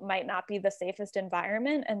home might not be the safest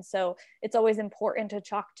environment. And so it's always important to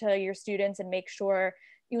talk to your students and make sure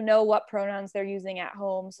you know what pronouns they're using at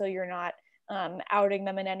home, so you're not outing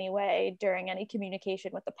them in any way during any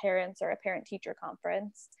communication with the parents or a parent-teacher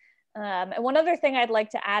conference. And one other thing I'd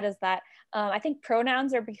like to add is that I think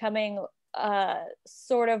pronouns are becoming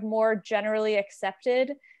sort of more generally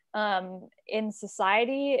accepted in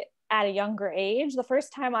society at a younger age. The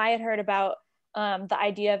first time I had heard about the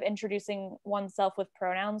idea of introducing oneself with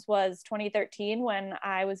pronouns was 2013 when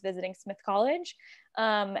I was visiting Smith College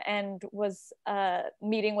and was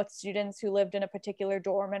meeting with students who lived in a particular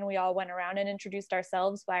dorm, and we all went around and introduced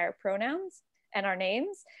ourselves by our pronouns and our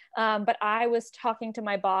names. But I was talking to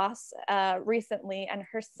my boss recently, and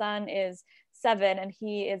her son is 7 and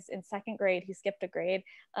he is in 2nd grade. He skipped a grade.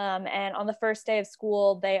 And on the first day of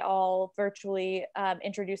school, they all virtually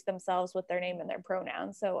introduced themselves with their name and their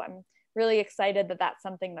pronouns. So I'm really excited that that's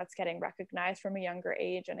something that's getting recognized from a younger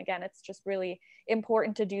age. And again, it's just really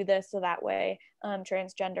important to do this so that way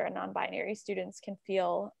transgender and non-binary students can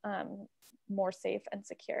feel more safe and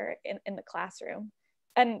secure in the classroom.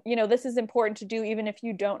 And this is important to do even if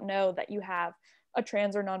you don't know that you have a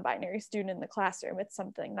trans or non-binary student in the classroom. It's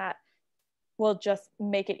something that will just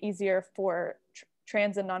make it easier for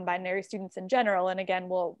trans and non-binary students in general. And again,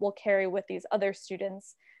 we'll carry with these other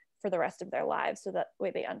students for the rest of their lives, so that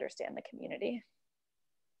way they understand the community.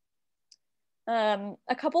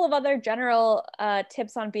 A couple of other general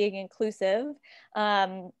tips on being inclusive.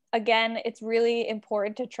 Again, it's really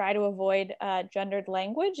important to try to avoid gendered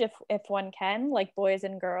language if one can, like boys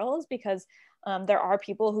and girls, because there are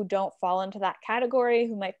people who don't fall into that category,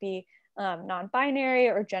 who might be non-binary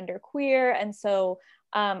or genderqueer. And so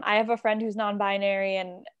I have a friend who's non-binary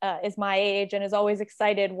and is my age and is always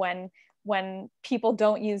excited when people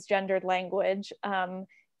don't use gendered language,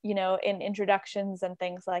 in introductions and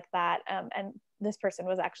things like that. And this person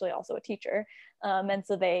was actually also a teacher. And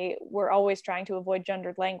so they were always trying to avoid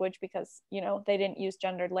gendered language because, they didn't use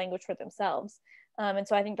gendered language for themselves. And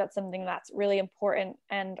so I think that's something that's really important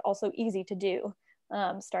and also easy to do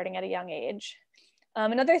starting at a young age.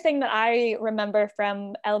 Another thing that I remember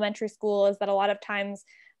from elementary school is that a lot of times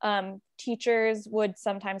teachers would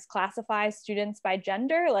sometimes classify students by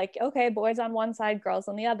gender, like, okay, boys on one side, girls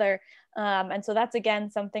on the other. And so that's, again,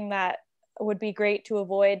 something that would be great to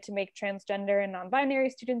avoid to make transgender and non-binary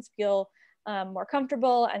students feel more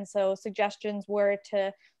comfortable. And so suggestions were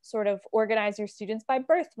to sort of organize your students by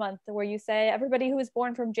birth month, where you say everybody who was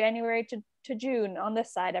born from January to June on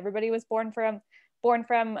this side, everybody was born from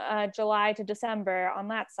July to December on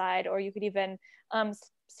that side, or you could even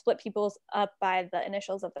split people up by the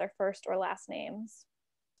initials of their first or last names.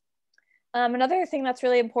 Another thing that's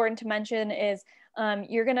really important to mention is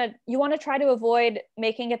you want to try to avoid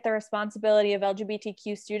making it the responsibility of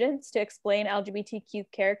LGBTQ students to explain LGBTQ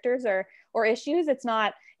characters or issues. It's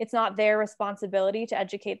not their responsibility to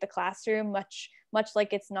educate the classroom, much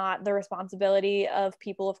like it's not the responsibility of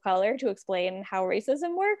people of color to explain how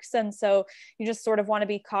racism works. And so you just sort of want to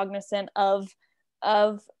be cognizant of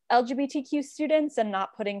LGBTQ students and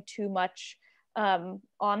not putting too much on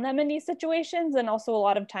them in these situations. And also a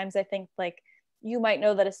lot of times I think, like, you might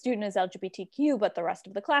know that a student is LGBTQ, but the rest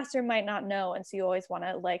of the classroom might not know. And so you always want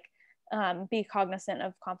to be cognizant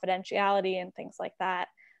of confidentiality and things like that.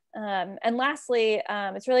 And lastly,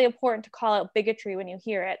 it's really important to call out bigotry when you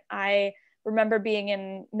hear it. I remember being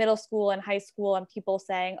in middle school and high school and people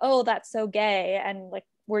saying, oh, that's so gay. And like,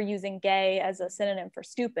 we're using gay as a synonym for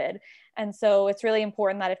stupid. And so it's really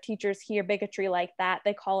important that if teachers hear bigotry like that,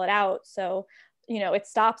 they call it out. So, it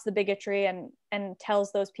stops the bigotry and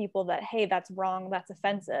tells those people that, hey, that's wrong, that's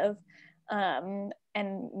offensive, and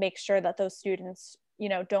make sure that those students, you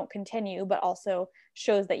know, don't continue, but also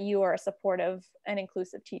shows that you are a supportive and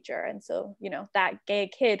inclusive teacher. And so, you know, that gay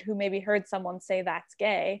kid who maybe heard someone say that's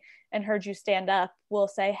gay and heard you stand up will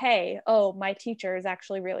say, hey, oh, my teacher is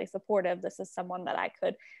actually really supportive. This is someone that I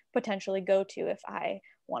could potentially go to if I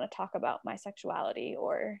want to talk about my sexuality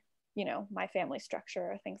or, you know, my family structure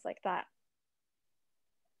or things like that.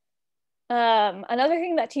 Another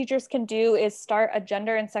thing that teachers can do is start a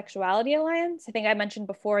gender and sexuality alliance. I think I mentioned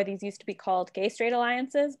before, these used to be called gay straight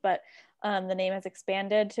alliances, but the name has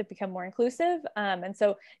expanded to become more inclusive. And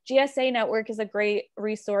so GSA Network is a great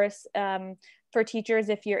resource for teachers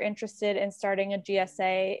if you're interested in starting a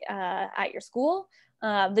GSA at your school.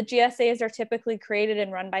 The GSAs are typically created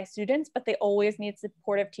and run by students, but they always need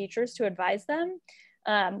supportive teachers to advise them.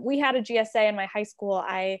 We had a GSA in my high school.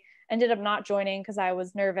 I ended up not joining because I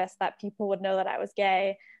was nervous that people would know that I was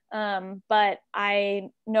gay. But I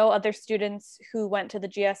know other students who went to the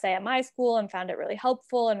GSA at my school and found it really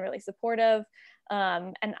helpful and really supportive.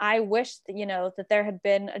 And I wish that, you know, that there had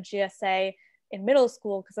been a GSA in middle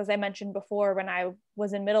school, because as I mentioned before, when I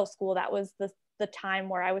was in middle school, that was the time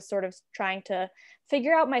where I was sort of trying to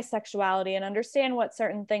figure out my sexuality and understand what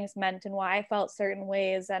certain things meant and why I felt certain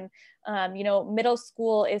ways. And, you know, middle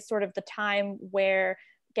school is sort of the time where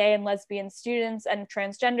gay and lesbian students and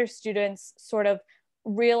transgender students sort of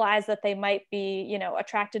realize that they might be, you know,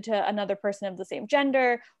 attracted to another person of the same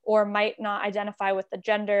gender or might not identify with the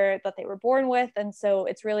gender that they were born with. And so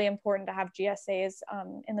it's really important to have GSAs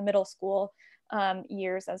in the middle school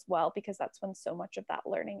years as well, because that's when so much of that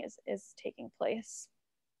learning is taking place.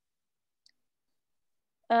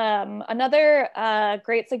 Another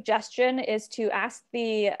great suggestion is to ask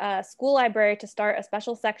the school library to start a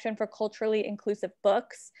special section for culturally inclusive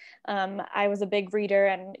books. I was a big reader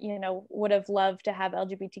and, you know, would have loved to have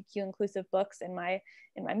LGBTQ inclusive books in my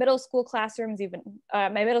middle school classrooms, even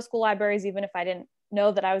my middle school libraries, even if I didn't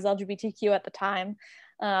know that I was LGBTQ at the time.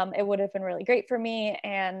 It would have been really great for me.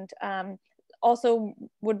 And also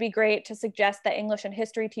would be great to suggest that English and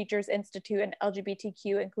history teachers institute an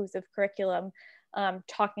LGBTQ inclusive curriculum,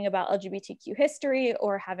 talking about LGBTQ history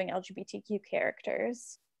or having LGBTQ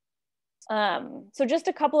characters. So just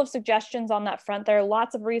a couple of suggestions on that front. There are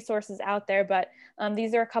lots of resources out there, but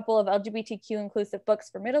these are a couple of LGBTQ inclusive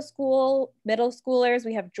books for middle schoolers.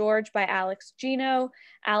 We have George by Alex Gino,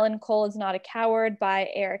 Alan Cole is Not a Coward by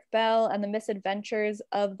Eric Bell, and The Misadventures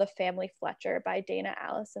of the Family Fletcher by Dana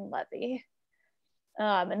Allison Levy.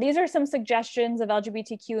 And these are some suggestions of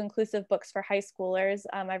LGBTQ inclusive books for high schoolers.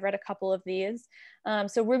 I've read a couple of these.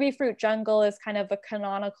 So Ruby Fruit Jungle is kind of a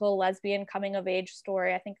canonical lesbian coming of age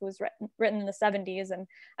story. I think it was written in the 70s, and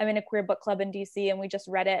I'm in a queer book club in DC, and we just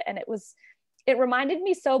read it, and it reminded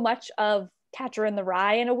me so much of Catcher in the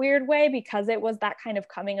Rye in a weird way, because it was that kind of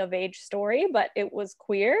coming of age story, but it was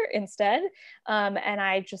queer instead. And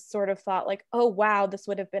I just sort of thought like, oh wow, this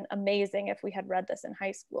would have been amazing if we had read this in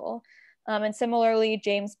high school. And similarly,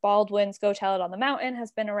 James Baldwin's Go Tell It on the Mountain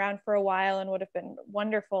has been around for a while and would have been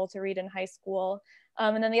wonderful to read in high school.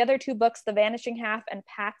 And then the other two books, The Vanishing Half and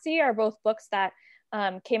Patsy, are both books that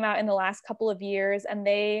came out in the last couple of years, and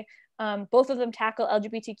they both of them tackle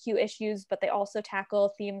LGBTQ issues, but they also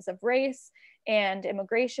tackle themes of race and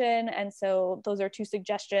immigration. And so those are two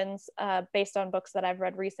suggestions based on books that I've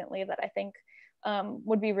read recently that I think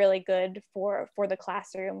would be really good for the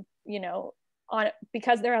classroom, you know,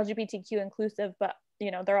 because they're LGBTQ inclusive, but you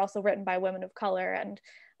know, they're also written by women of color, and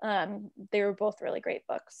they were both really great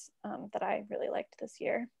books that I really liked this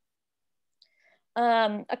year.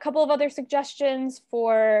 A couple of other suggestions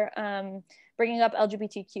for bringing up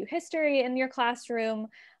LGBTQ history in your classroom.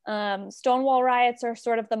 Stonewall riots are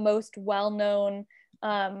sort of the most well-known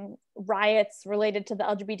riots related to the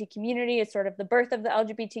LGBT community. It's sort of the birth of the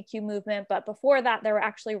LGBTQ movement, but before that there were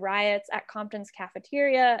actually riots at Compton's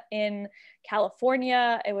cafeteria in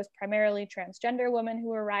California. It was primarily transgender women who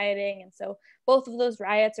were rioting, and so both of those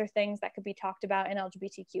riots are things that could be talked about in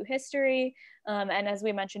LGBTQ history. And as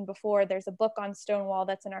we mentioned before, there's a book on Stonewall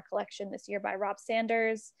that's in our collection this year by Rob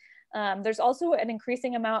Sanders. There's also an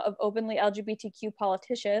increasing amount of openly LGBTQ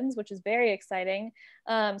politicians, which is very exciting.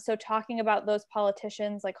 So talking about those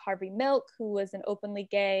politicians like Harvey Milk, who was an openly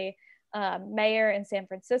gay mayor in San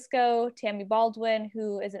Francisco, Tammy Baldwin,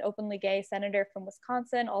 who is an openly gay senator from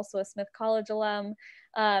Wisconsin, also a Smith College alum.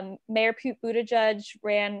 Mayor Pete Buttigieg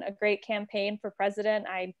ran a great campaign for president.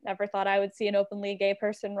 I never thought I would see an openly gay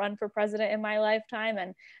person run for president in my lifetime.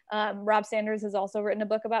 And Rob Sanders has also written a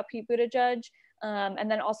book about Pete Buttigieg. And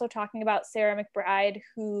then also talking about Sarah McBride,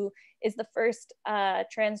 who is the first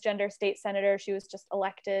transgender state senator. She was just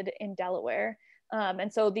elected in Delaware.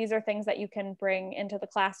 And so these are things that you can bring into the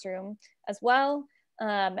classroom as well.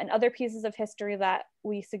 And other pieces of history that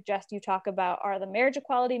we suggest you talk about are the marriage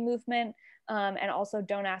equality movement, and also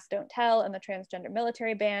Don't Ask, Don't Tell, and the transgender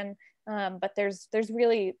military ban. But there's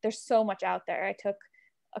so much out there. I took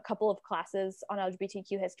a couple of classes on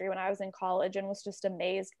LGBTQ history when I was in college and was just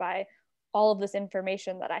amazed by all of this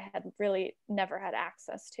information that I had really never had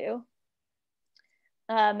access to.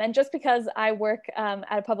 And just because I work at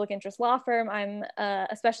a public interest law firm, I'm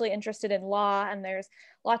especially interested in law, and there's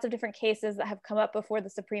lots of different cases that have come up before the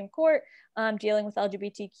Supreme Court dealing with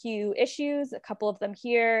LGBTQ issues, a couple of them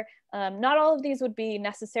here. Not all of these would be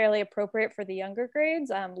necessarily appropriate for the younger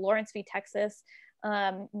grades. Lawrence v. Texas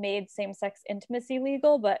made same-sex intimacy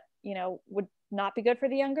legal, but would not be good for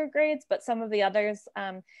the younger grades. But some of the others,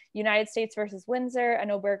 United States versus Windsor and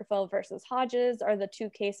Obergefell versus Hodges, are the two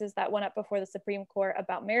cases that went up before the Supreme Court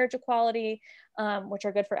about marriage equality, which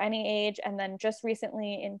are good for any age. And then just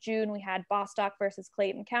recently in June, we had Bostock versus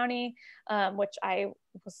Clayton County, which I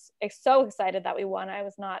was so excited that we won. I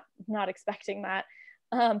was not expecting that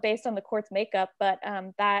based on the court's makeup, but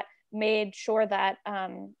that made sure that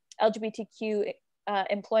LGBTQ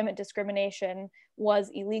employment discrimination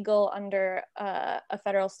was illegal under a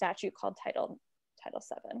federal statute called Title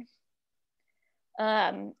VII.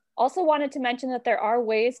 Also wanted to mention that there are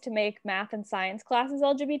ways to make math and science classes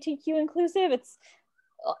LGBTQ inclusive.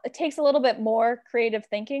 It takes a little bit more creative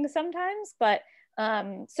thinking sometimes, but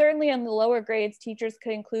certainly in the lower grades, teachers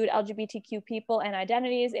could include LGBTQ people and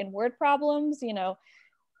identities in word problems, in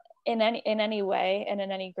any way and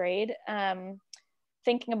in any grade.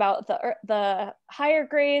 Thinking about the higher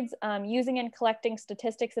grades, using and collecting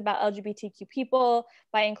statistics about LGBTQ people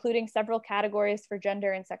by including several categories for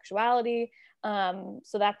gender and sexuality.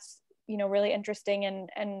 So that's really interesting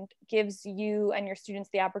and gives you and your students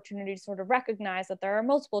the opportunity to sort of recognize that there are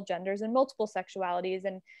multiple genders and multiple sexualities,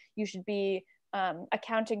 and you should be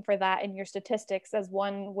accounting for that in your statistics as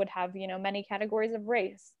one would have many categories of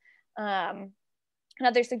race.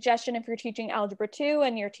 Another suggestion, if you're teaching Algebra 2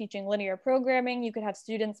 and you're teaching linear programming, you could have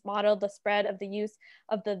students model the spread of the use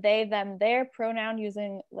of the they, them, their pronoun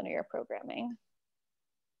using linear programming.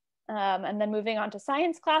 And then moving on to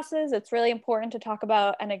science classes, it's really important to talk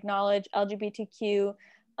about and acknowledge LGBTQ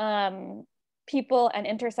people and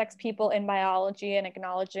intersex people in biology, and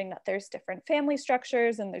acknowledging that there's different family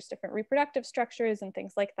structures and there's different reproductive structures and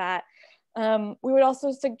things like that. We would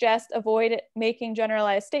also suggest avoid making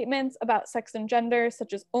generalized statements about sex and gender,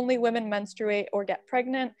 such as only women menstruate or get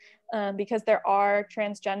pregnant, because there are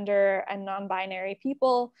transgender and non-binary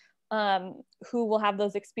people who will have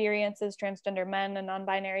those experiences, transgender men and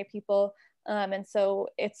non-binary people. And so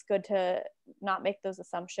it's good to not make those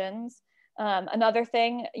assumptions. Another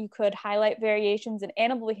thing, you could highlight variations in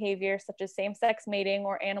animal behavior, such as same-sex mating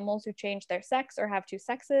or animals who change their sex or have two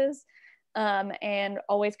sexes. And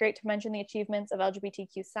always great to mention the achievements of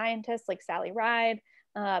LGBTQ scientists like Sally Ride,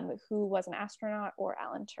 who was an astronaut, or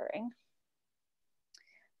Alan Turing.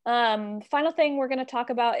 Final thing we're going to talk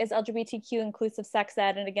about is LGBTQ inclusive sex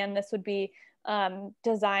ed. And again, this would be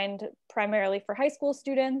designed primarily for high school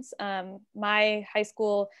students. My high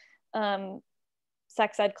school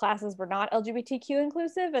sex ed classes were not LGBTQ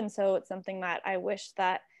inclusive. And so it's something that I wish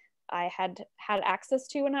that I had access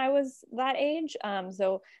to when I was that age.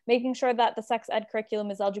 So making sure that the sex ed curriculum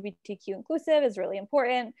is LGBTQ inclusive is really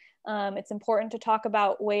important. It's important to talk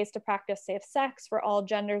about ways to practice safe sex for all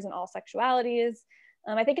genders and all sexualities.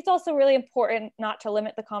 I think it's also really important not to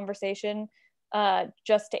limit the conversation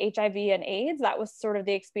just to HIV and AIDS. That was sort of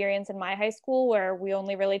the experience in my high school, where we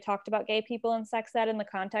only really talked about gay people and sex ed in the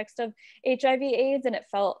context of HIV AIDS, and it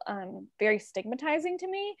felt very stigmatizing to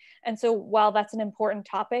me. And so while that's an important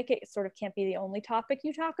topic, it sort of can't be the only topic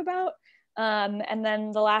you talk about. And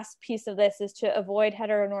then the last piece of this is to avoid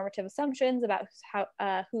heteronormative assumptions about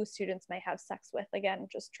who students may have sex with. Again,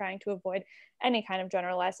 just trying to avoid any kind of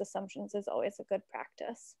generalized assumptions is always a good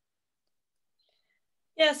practice.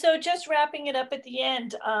 Yeah, so just wrapping it up at the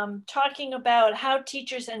end, talking about how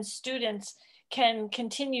teachers and students can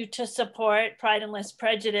continue to support Pride and Less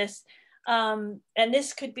Prejudice. And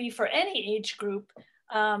this could be for any age group.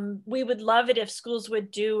 We would love it if schools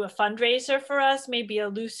would do a fundraiser for us, maybe a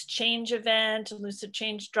loose change event, a loose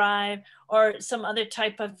change drive, or some other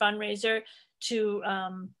type of fundraiser to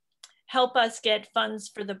help us get funds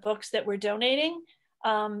for the books that we're donating.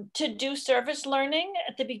 To do service learning,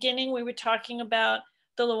 at the beginning we were talking about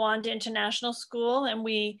the Luanda International School, and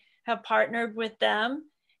we have partnered with them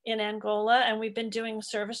in Angola, and we've been doing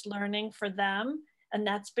service learning for them. And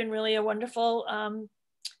that's been really a wonderful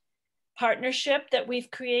partnership that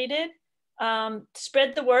we've created.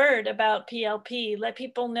 Spread the word about PLP. Let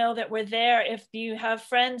people know that we're there. If you have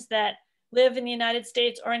friends that live in the United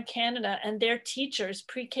States or in Canada, and their teachers,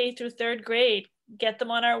 pre-K through third grade, get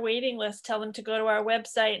them on our waiting list, tell them to go to our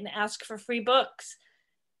website and ask for free books.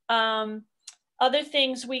 Other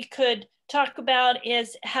things we could talk about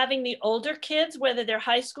is having the older kids, whether they're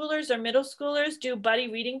high schoolers or middle schoolers, do buddy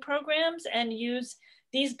reading programs and use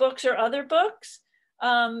these books or other books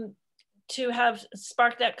to have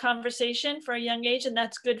spark that conversation for a young age. And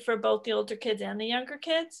that's good for both the older kids and the younger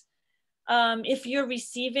kids. If you're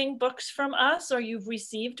receiving books from us, or you've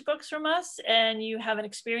received books from us and you have an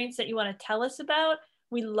experience that you want to tell us about,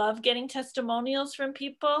 we love getting testimonials from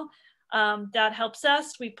people. That helps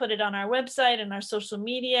us. We put it on our website and our social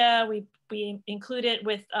media. We include it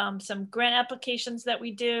with some grant applications that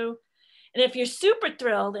we do. And if you're super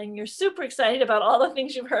thrilled and you're super excited about all the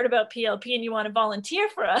things you've heard about PLP and you want to volunteer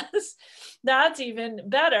for us, that's even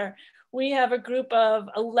better. We have a group of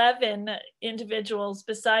 11 individuals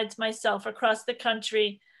besides myself across the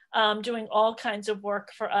country doing all kinds of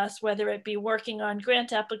work for us, whether it be working on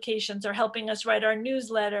grant applications or helping us write our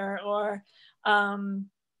newsletter or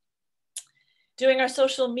doing our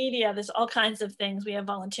social media. There's all kinds of things we have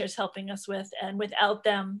volunteers helping us with, and without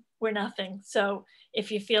them, we're nothing. So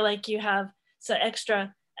if you feel like you have some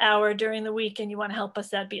extra hour during the week and you want to help us,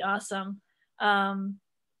 that'd be awesome.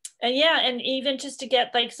 And yeah, and even just to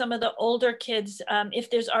get like some of the older kids, if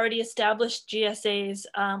there's already established GSAs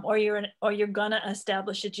or you're gonna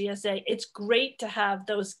establish a GSA, it's great to have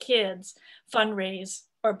those kids fundraise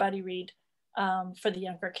or buddy read for the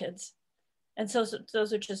younger kids. And so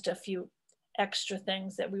those are just a few extra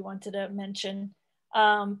things that we wanted to mention.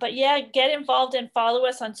 But yeah, get involved and follow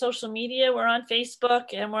us on social media. We're on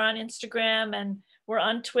Facebook and we're on Instagram and we're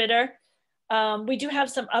on Twitter. We do have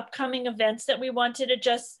some upcoming events that we wanted to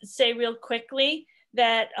just say real quickly,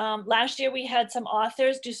 that last year we had some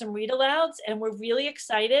authors do some read alouds, and we're really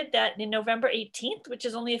excited that in November 18th, which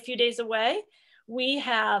is only a few days away, we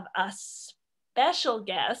have a special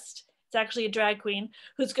guest. It's actually a drag queen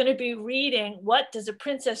who's going to be reading What Does a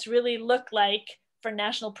Princess Really Look Like for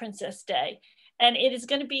National Princess Day. And it is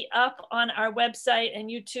going to be up on our website and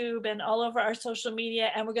YouTube and all over our social media.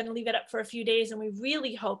 And we're going to leave it up for a few days. And we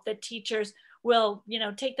really hope that teachers will,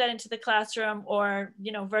 take that into the classroom or,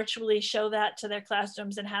 virtually show that to their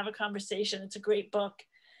classrooms and have a conversation. It's a great book.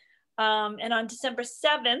 And on December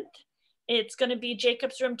 7th, it's going to be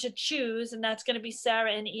Jacob's Room to Choose. And that's going to be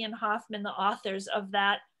Sarah and Ian Hoffman, the authors of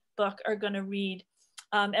that book, are going to read.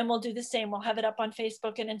 And we'll do the same. We'll have it up on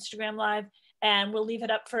Facebook and Instagram Live. And we'll leave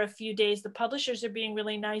it up for a few days. The publishers are being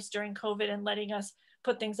really nice during COVID and letting us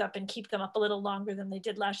put things up and keep them up a little longer than they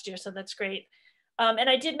did last year. So that's great. And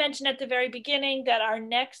I did mention at the very beginning that our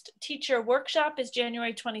next teacher workshop is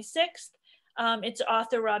January 26th. It's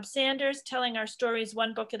author Rob Sanders telling our stories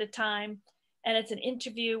one book at a time. And it's an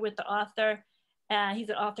interview with the author. He's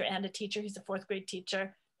an author and a teacher. He's a fourth grade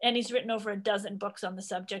teacher. And he's written over a dozen books on the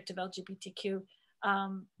subject of LGBTQ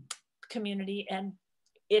community. And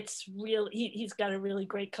it's real, he's got a really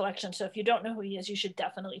great collection. So if you don't know who he is, you should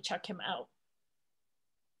definitely check him out.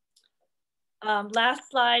 Last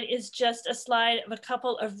slide is just a slide of a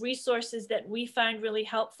couple of resources that we find really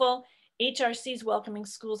helpful. HRC's Welcoming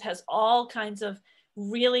Schools has all kinds of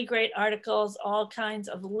really great articles, all kinds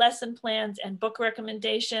of lesson plans and book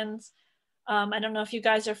recommendations. I don't know if you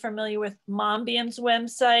guys are familiar with Mombium's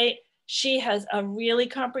website. She has a really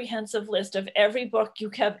comprehensive list of every book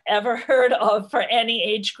you have ever heard of for any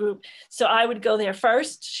age group. So I would go there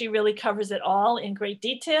first. She really covers it all in great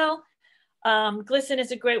detail. GLSEN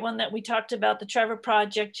is a great one that we talked about, the Trevor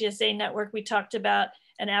Project, GSA Network we talked about,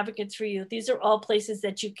 and Advocates for Youth. These are all places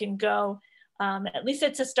that you can go. At least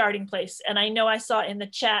it's a starting place. And I know I saw in the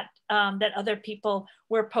chat that other people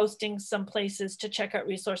were posting some places to check out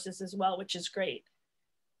resources as well, which is great.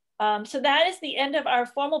 So that is the end of our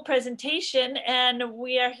formal presentation, and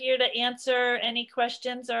we are here to answer any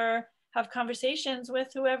questions or have conversations with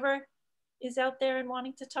whoever is out there and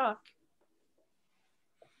wanting to talk.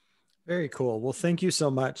 Very cool. Well, thank you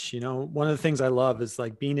so much. One of the things I love is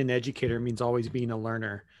like being an educator means always being a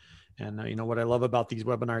learner. And what I love about these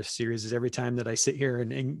webinar series is every time that I sit here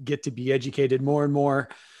and get to be educated more and more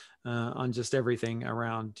on just everything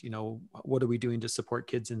around, what are we doing to support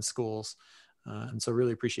kids in schools? And so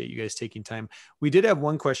really appreciate you guys taking time. We did have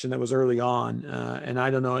one question that was early on, and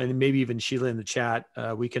I don't know, and maybe even Sheila in the chat,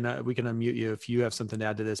 we can unmute you if you have something to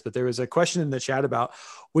add to this, but there was a question in the chat about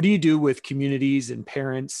what do you do with communities and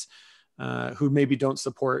parents who maybe don't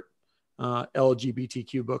support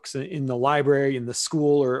LGBTQ books in the library, in the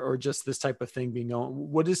school, or just this type of thing being known?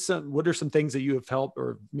 What are some things that you have helped,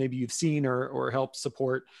 or maybe you've seen or helped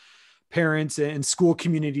support parents and school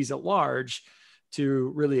communities at large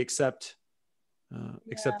to really accept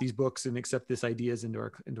accept these books and accept these ideas into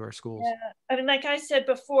our schools. Yeah. I mean, like I said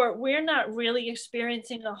before, we're not really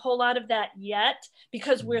experiencing a whole lot of that yet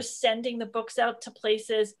because we're sending the books out to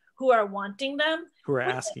places who are wanting them. Who are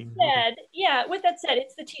asking. With that said,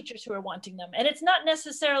 it's the teachers who are wanting them. And it's not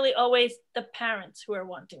necessarily always the parents who are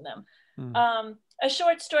wanting them. A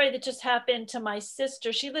short story that just happened to my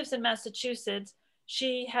sister. She lives in Massachusetts.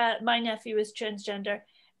 My nephew is transgender,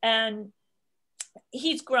 and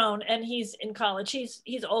he's grown and he's in college.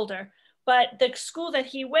 He's older, but the school that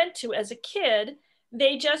he went to as a kid,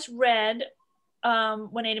 they just read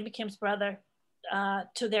When Adam Became His Brother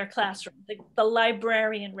to their classroom. The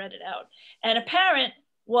librarian read it out, and a parent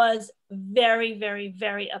was very, very,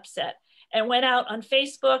 very upset and went out on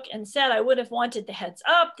Facebook and said, I would have wanted the heads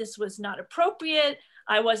up. This was not appropriate.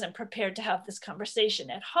 I wasn't prepared to have this conversation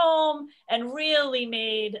at home, and really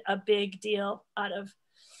made a big deal out of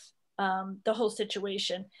the whole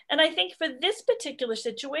situation. And I think for this particular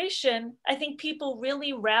situation, I think people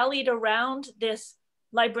really rallied around this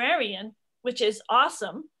librarian, which is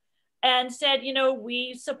awesome, and said,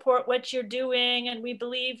 we support what you're doing and we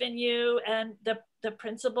believe in you. And the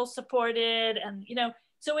principal supported, and,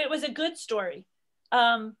 so it was a good story.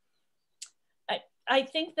 I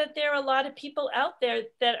think that there are a lot of people out there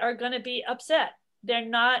that are going to be upset. They're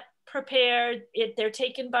not prepared. They're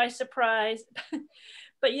taken by surprise.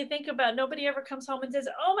 But you think about, nobody ever comes home and says,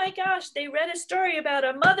 oh my gosh, they read a story about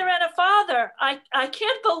a mother and a father. I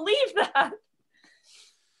can't believe that.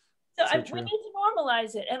 We need to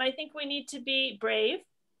normalize it. And I think we need to be brave.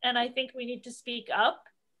 And I think we need to speak up.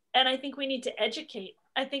 And I think we need to educate.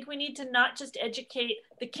 I think we need to not just educate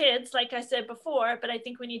the kids, like I said before, but I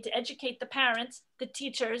think we need to educate the parents, the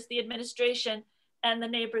teachers, the administration, and the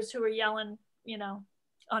neighbors who are yelling,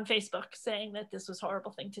 on Facebook saying that this was a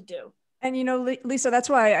horrible thing to do. And, Lisa, that's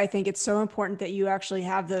why I think it's so important that you actually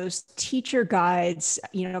have those teacher guides,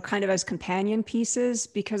 kind of as companion pieces,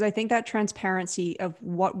 because I think that transparency of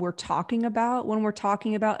what we're talking about when we're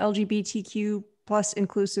talking about LGBTQ plus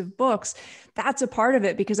inclusive books, that's a part of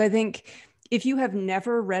it. Because I think if you have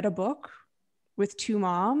never read a book with two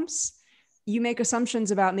moms, you make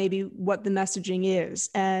assumptions about maybe what the messaging is.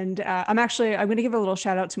 And I'm going to give a little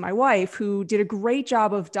shout out to my wife, who did a great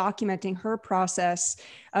job of documenting her process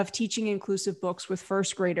of teaching inclusive books with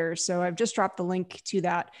first graders. So I've just dropped the link to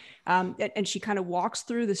that. And she kind of walks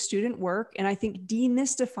through the student work, and I think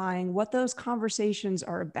demystifying what those conversations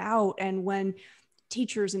are about. And when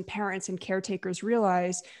teachers and parents and caretakers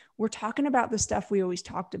realize we're talking about the stuff we always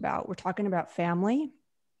talked about. We're talking about family.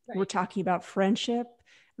 Right. We're talking about friendship,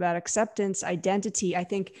 about acceptance, identity. I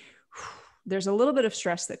think there's a little bit of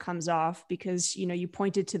stress that comes off because, you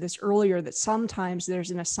pointed to this earlier, that sometimes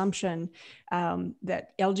there's an assumption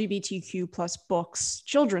that LGBTQ plus books,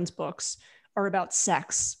 children's books, are about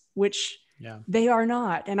sex, which they are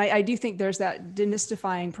not. And I do think there's that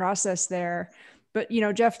demystifying process there. But,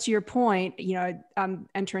 Jeff, to your point, I'm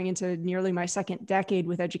entering into nearly my second decade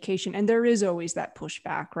with education, and there is always that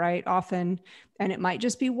pushback, right? Often, and it might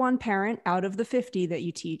just be one parent out of the 50 that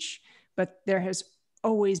you teach, but there has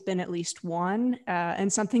always been at least one.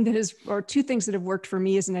 And something that is, or two things that have worked for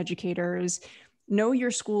me as an educator is know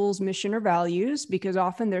your school's mission or values, because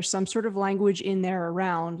often there's some sort of language in there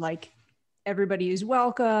around like everybody is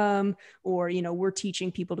welcome, or, we're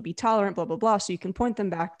teaching people to be tolerant, blah, blah, blah. So you can point them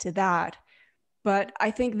back to that. But I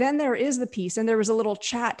think then there is the piece, and there was a little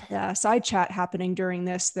side chat happening during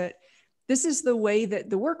this, that this is the way that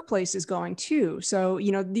the workplace is going too. So,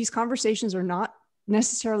 these conversations are not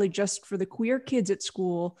necessarily just for the queer kids at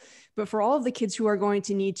school, but for all of the kids who are going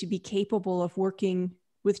to need to be capable of working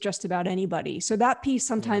with just about anybody. So that piece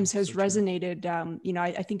sometimes has resonated.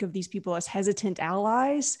 I think of these people as hesitant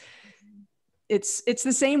allies. It's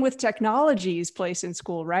the same with technology's place in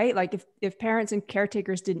school, right? Like if parents and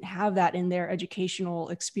caretakers didn't have that in their educational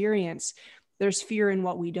experience, there's fear in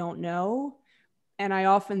what we don't know. And I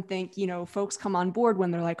often think, folks come on board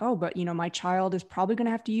when they're like, oh, but, my child is probably going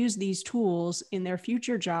to have to use these tools in their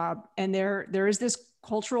future job. And there is this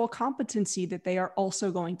cultural competency that they are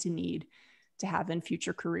also going to need to have in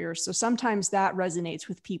future careers. So sometimes that resonates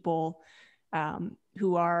with people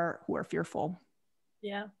who are fearful.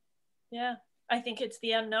 Yeah. Yeah. I think it's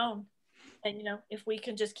the unknown. And, if we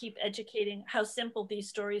can just keep educating how simple these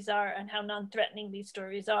stories are and how non-threatening these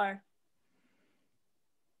stories are,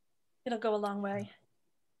 it'll go a long way.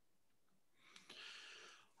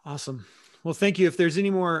 Awesome. Well, thank you. If there's any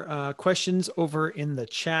more questions over in the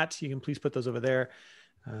chat, you can please put those over there.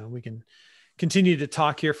 We can continue to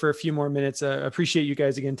talk here for a few more minutes. Appreciate you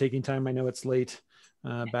guys again taking time. I know it's late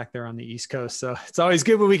back there on the East Coast. So it's always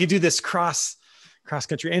good when we can do this cross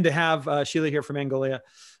country, and to have Sheila here from Angola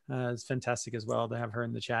It's fantastic as well to have her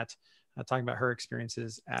in the chat talking about her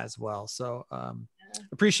experiences as well. So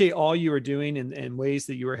appreciate all you are doing and ways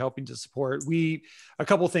that you are helping to support. A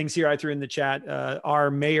couple of things here I threw in the chat.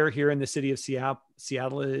 Our mayor here in the city of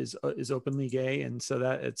Seattle is openly gay. And so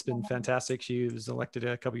that it's been fantastic. She was elected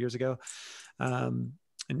a couple years ago.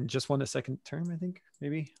 And just won a second term, I think,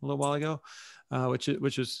 maybe a little while ago, which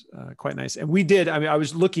was quite nice. And I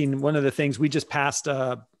was looking, one of the things we just passed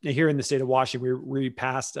here in the state of Washington, we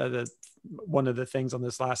passed one of the things on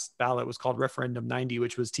this last ballot was called Referendum 90,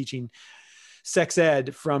 which was teaching sex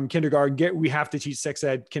ed from kindergarten. We have to teach sex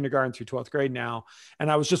ed kindergarten through 12th grade now.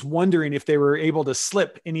 And I was just wondering if they were able to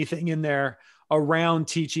slip anything in there around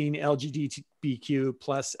teaching LGBTQ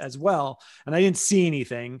plus as well. And I didn't see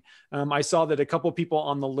anything. I saw that a couple of people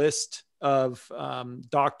on the list of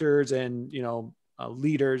doctors and,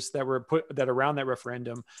 leaders that were put that around that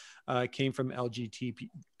referendum came from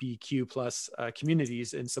LGBTQ plus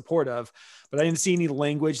communities in support of, but I didn't see any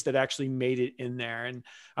language that actually made it in there. And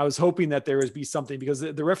I was hoping that there would be something, because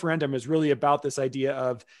the referendum is really about this idea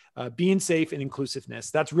of being safe and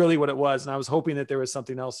inclusiveness. That's really what it was. And I was hoping that there was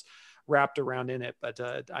something else wrapped around in it, but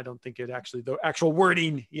I don't think the actual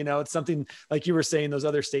wording, it's something like you were saying, those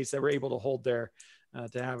other states that were able to hold their,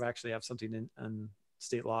 to have something in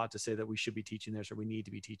state law to say that we should be teaching this or we need to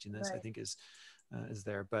be teaching this, right. I think is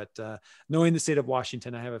there. But knowing the state of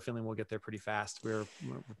Washington, I have a feeling we'll get there pretty fast. We're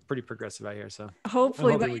pretty progressive out here. So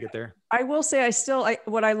hopefully we get there. I will say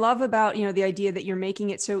what I love about, the idea that you're making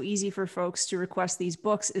it so easy for folks to request these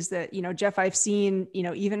books is that, Jeff, I've seen,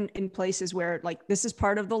 even in places where like, this is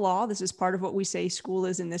part of the law, this is part of what we say school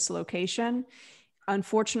is in this location.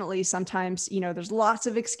 Unfortunately, sometimes, there's lots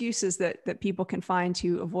of excuses that people can find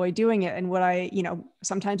to avoid doing it. And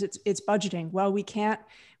sometimes it's budgeting. Well, we can't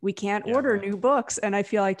order new books. And I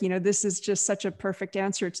feel like, this is just such a perfect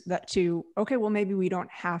answer to okay, well, maybe we don't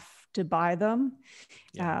have to buy them.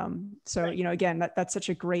 Yeah. Again, that's such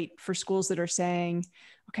a great for schools that are saying,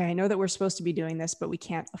 okay, I know that we're supposed to be doing this, but we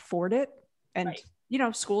can't afford it. And,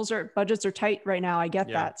 budgets are tight right now. I get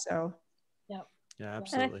that. So. Yeah,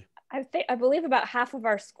 absolutely. I believe about half of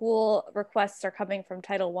our school requests are coming from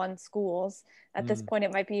Title I schools. At this point,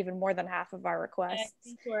 it might be even more than half of our requests. I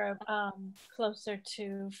think we're closer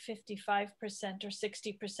to 55% or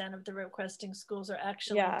 60% of the requesting schools are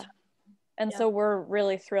actually. Yeah. And so we're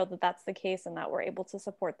really thrilled that that's the case and that we're able to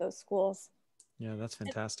support those schools. Yeah, that's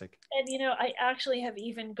fantastic. And I actually have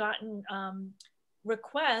even gotten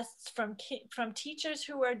requests from teachers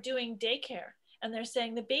who are doing daycare. And they're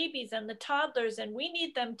saying the babies and the toddlers, and we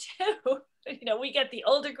need them too. We get the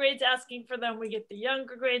older grades asking for them. We get the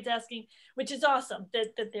younger grades asking, which is awesome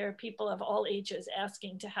that there are people of all ages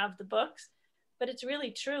asking to have the books. But it's really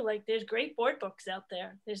true. Like there's great board books out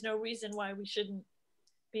there. There's no reason why we shouldn't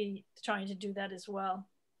be trying to do that as well.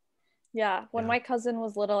 Yeah, when my cousin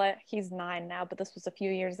was little, he's 9 now, but this was a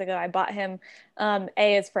few years ago, I bought him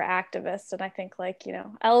A is for activist, and I think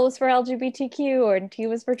L was for LGBTQ and T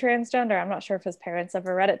was for transgender. I'm not sure if his parents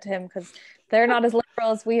ever read it to him because they're not as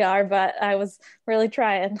liberal as we are, but I was really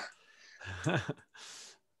trying.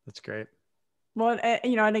 That's great. Well,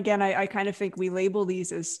 and again, I kind of think we label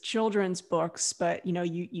these as children's books, but,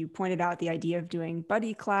 you pointed out the idea of doing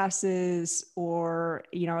buddy classes or,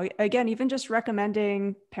 again, even just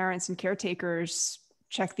recommending parents and caretakers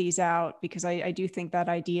check these out, because I do think that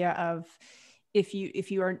idea of if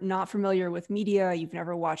you are not familiar with media, you've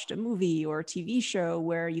never watched a movie or a TV show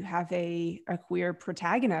where you have a queer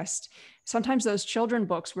protagonist, sometimes those children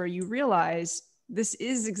books where you realize this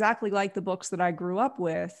is exactly like the books that I grew up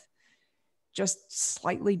with, just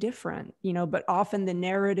slightly different, but often the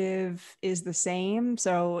narrative is the same.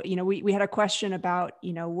 So, we had a question about,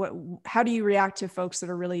 how do you react to folks that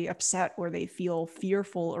are really upset or they feel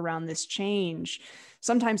fearful around this change?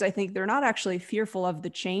 Sometimes I think they're not actually fearful of the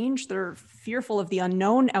change. They're fearful of the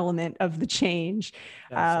unknown element of the change.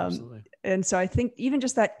 Yes, absolutely. And so I think even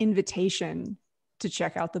just that invitation to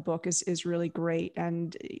check out the book is really great.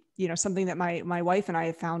 And, something that my wife and I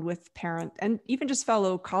have found with parent and even just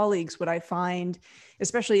fellow colleagues, what I find,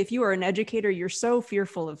 especially if you are an educator, you're so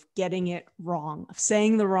fearful of getting it wrong, of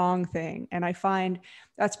saying the wrong thing. And I find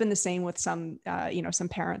that's been the same with some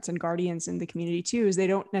parents and guardians in the community too, is they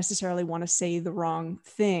don't necessarily want to say the wrong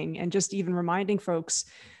thing. And just even reminding folks,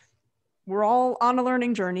 we're all on a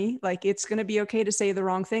learning journey. Like it's going to be okay to say the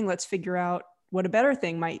wrong thing. Let's figure out what a better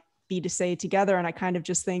thing might be to say together. And I kind of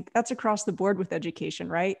just think that's across the board with education,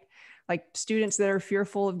 right? Like students that are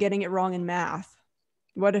fearful of getting it wrong in math.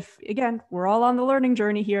 What if, again, we're all on the learning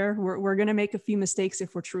journey here. We're going to make a few mistakes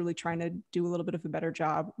if we're truly trying to do a little bit of a better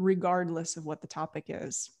job, regardless of what the topic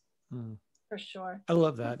is. For sure. I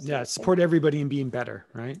love that. Yeah. Support everybody in being better,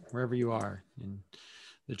 right? Wherever you are in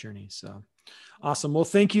the journey. So awesome. Well,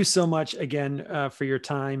 thank you so much again for your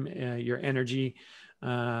time, your energy,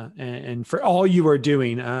 and for all you are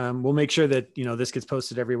doing. We'll make sure that, this gets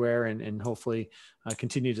posted everywhere and hopefully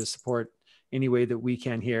continue to support any way that we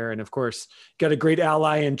can here. And of course, got a great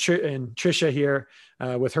ally in Trisha here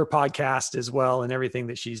with her podcast as well and everything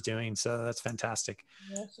that she's doing. So that's fantastic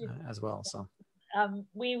as well. So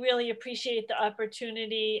we really appreciate the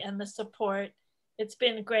opportunity and the support. It's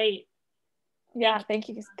been great. Yeah, thank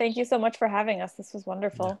you. Thank you so much for having us. This was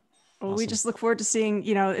wonderful. Yeah. Well, Awesome. we just look forward to seeing,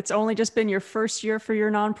 it's only just been your first year for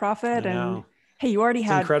your nonprofit. And hey, you already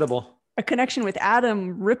had incredible a connection with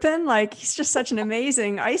Adam Rippon. Like, he's just such an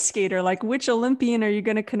amazing ice skater. Like, which Olympian are you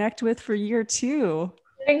going to connect with for year 2?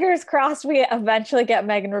 Fingers crossed we eventually get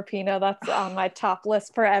Megan Rapinoe. That's on my top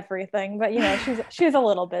list for everything. But she's a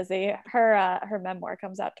little busy. Her memoir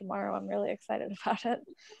comes out tomorrow. I'm really excited about it.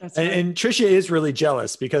 And Trisha is really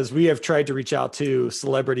jealous because we have tried to reach out to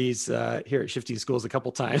celebrities here at Shifting Schools a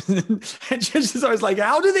couple times, and Trisha's always like,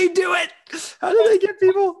 "How do they do it? How do they get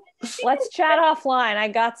people?" Let's chat offline. I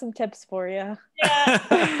got some tips for you. Yeah.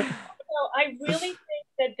 So I really think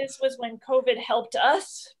that this was when COVID helped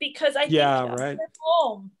us, because I think right. we're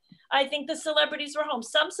home. I think the celebrities were home.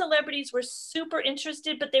 Some celebrities were super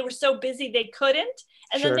interested, but they were so busy they couldn't.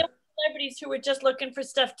 And then there were celebrities who were just looking for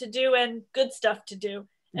stuff to do and good stuff to do.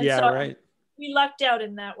 And so right. We lucked out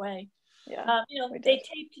in that way. Yeah, they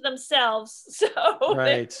taped themselves, so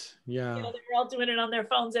right. they were all doing it on their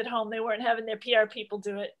phones at home. They weren't having their PR people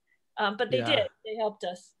do it, but they did. They helped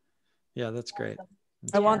us. Yeah, that's great.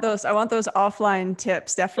 I want those offline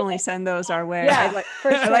tips. Definitely send those our way. Yeah, for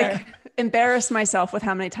sure. I embarrassed myself with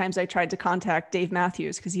how many times I tried to contact Dave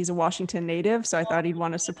Matthews because he's a Washington native. So I thought he'd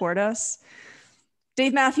want to support us.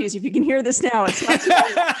 Dave Matthews, if you can hear this now, it's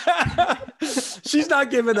not she's not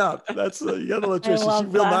giving up. That's you gotta let Trisha. She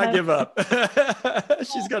will not give up.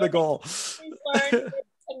 She's got a goal. We've learned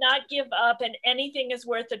to not give up, and anything is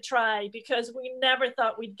worth a try, because we never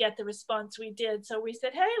thought we'd get the response we did. So we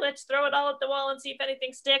said, hey, let's throw it all at the wall and see if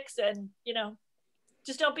anything sticks. And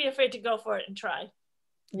just don't be afraid to go for it and try.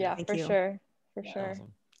 Yeah, for sure.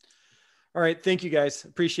 Awesome. All right. Thank you guys.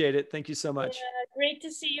 Appreciate it. Thank you so much. Yeah, great to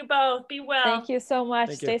see you both. Be well. Thank you so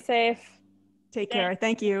much. Stay safe. Take care.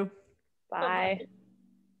 Thank you. Bye. Bye-bye.